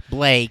network,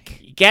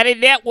 Blake. Get a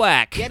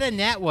network. Get a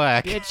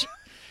network.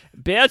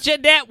 Build your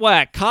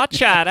network. Call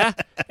Charter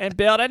and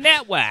build a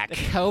network. The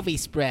Covey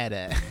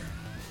spreader.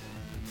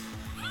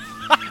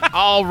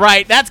 All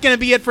right, that's going to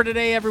be it for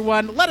today,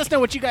 everyone. Let us know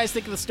what you guys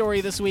think of the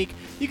story this week.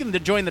 You can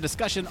join the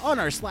discussion on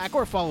our Slack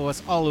or follow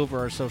us all over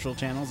our social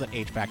channels at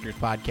H Factors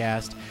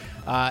Podcast.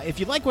 If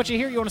you like what you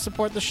hear, you want to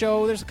support the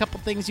show, there's a couple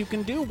things you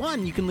can do.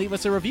 One, you can leave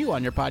us a review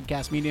on your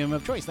podcast medium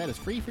of choice. That is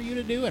free for you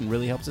to do and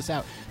really helps us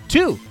out.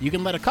 Two, you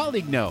can let a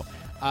colleague know.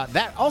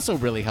 That also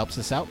really helps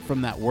us out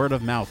from that word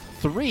of mouth.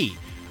 Three,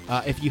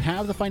 if you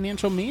have the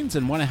financial means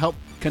and want to help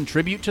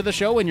contribute to the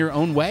show in your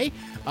own way,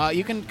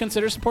 you can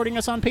consider supporting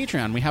us on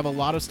Patreon. We have a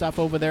lot of stuff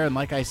over there, and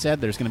like I said,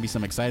 there's going to be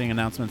some exciting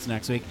announcements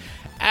next week.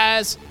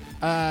 As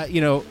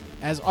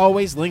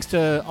always, links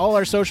to all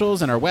our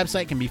socials and our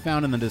website can be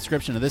found in the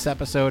description of this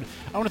episode.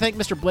 I want to thank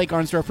Mr. Blake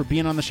Arnsdorf for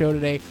being on the show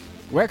today.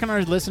 Where can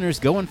our listeners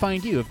go and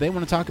find you if they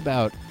want to talk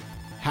about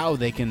how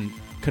they can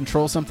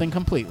control something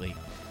completely?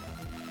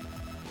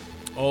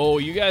 Oh,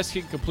 you guys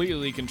can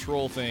completely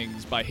control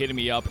things by hitting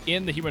me up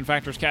in the Human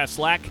Factors Cast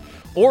Slack,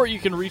 or you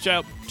can reach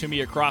out to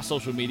me across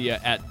social media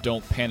at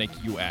Don't Panic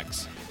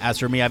UX. As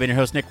for me, I've been your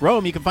host, Nick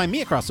Rome. You can find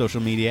me across social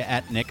media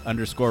at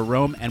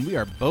Nick_Rome, and we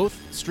are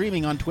both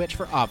streaming on Twitch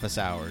for office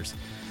hours.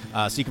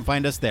 So you can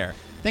find us there.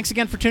 Thanks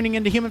again for tuning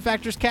in to Human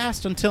Factors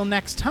Cast. Until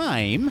next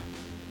time,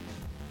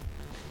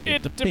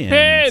 it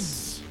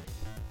depends.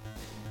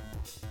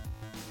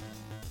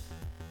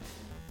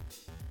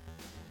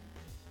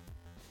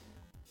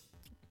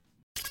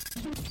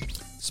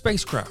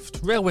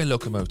 Spacecraft, railway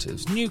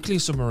locomotives, nuclear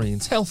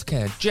submarines,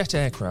 healthcare, jet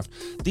aircraft,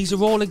 these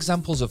are all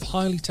examples of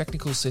highly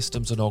technical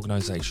systems and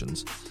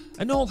organisations,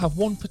 and all have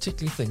one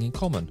particular thing in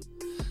common.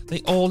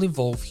 They all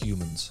involve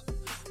humans.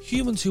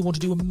 Humans who want to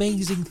do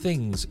amazing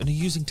things and are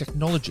using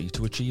technology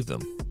to achieve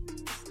them.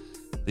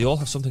 They all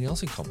have something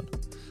else in common.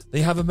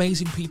 They have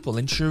amazing people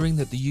ensuring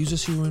that the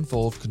users who are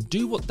involved can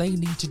do what they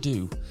need to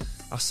do,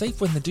 are safe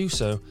when they do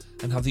so,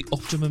 and have the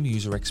optimum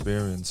user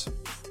experience.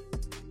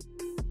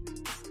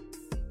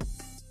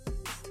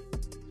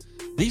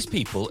 These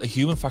people are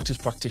human factors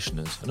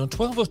practitioners, and on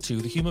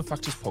 1202, the Human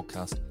Factors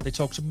podcast, they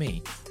talk to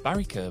me,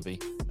 Barry Kirby,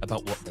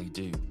 about what they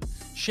do,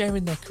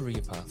 sharing their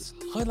career paths,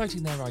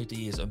 highlighting their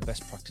ideas and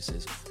best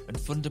practices, and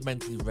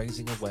fundamentally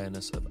raising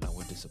awareness of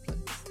our discipline.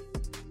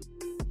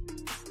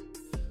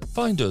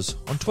 Find us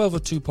on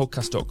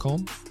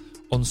 1202podcast.com,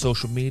 on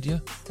social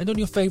media, and on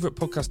your favourite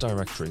podcast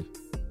directory,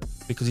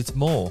 because it's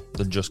more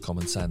than just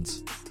common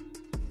sense.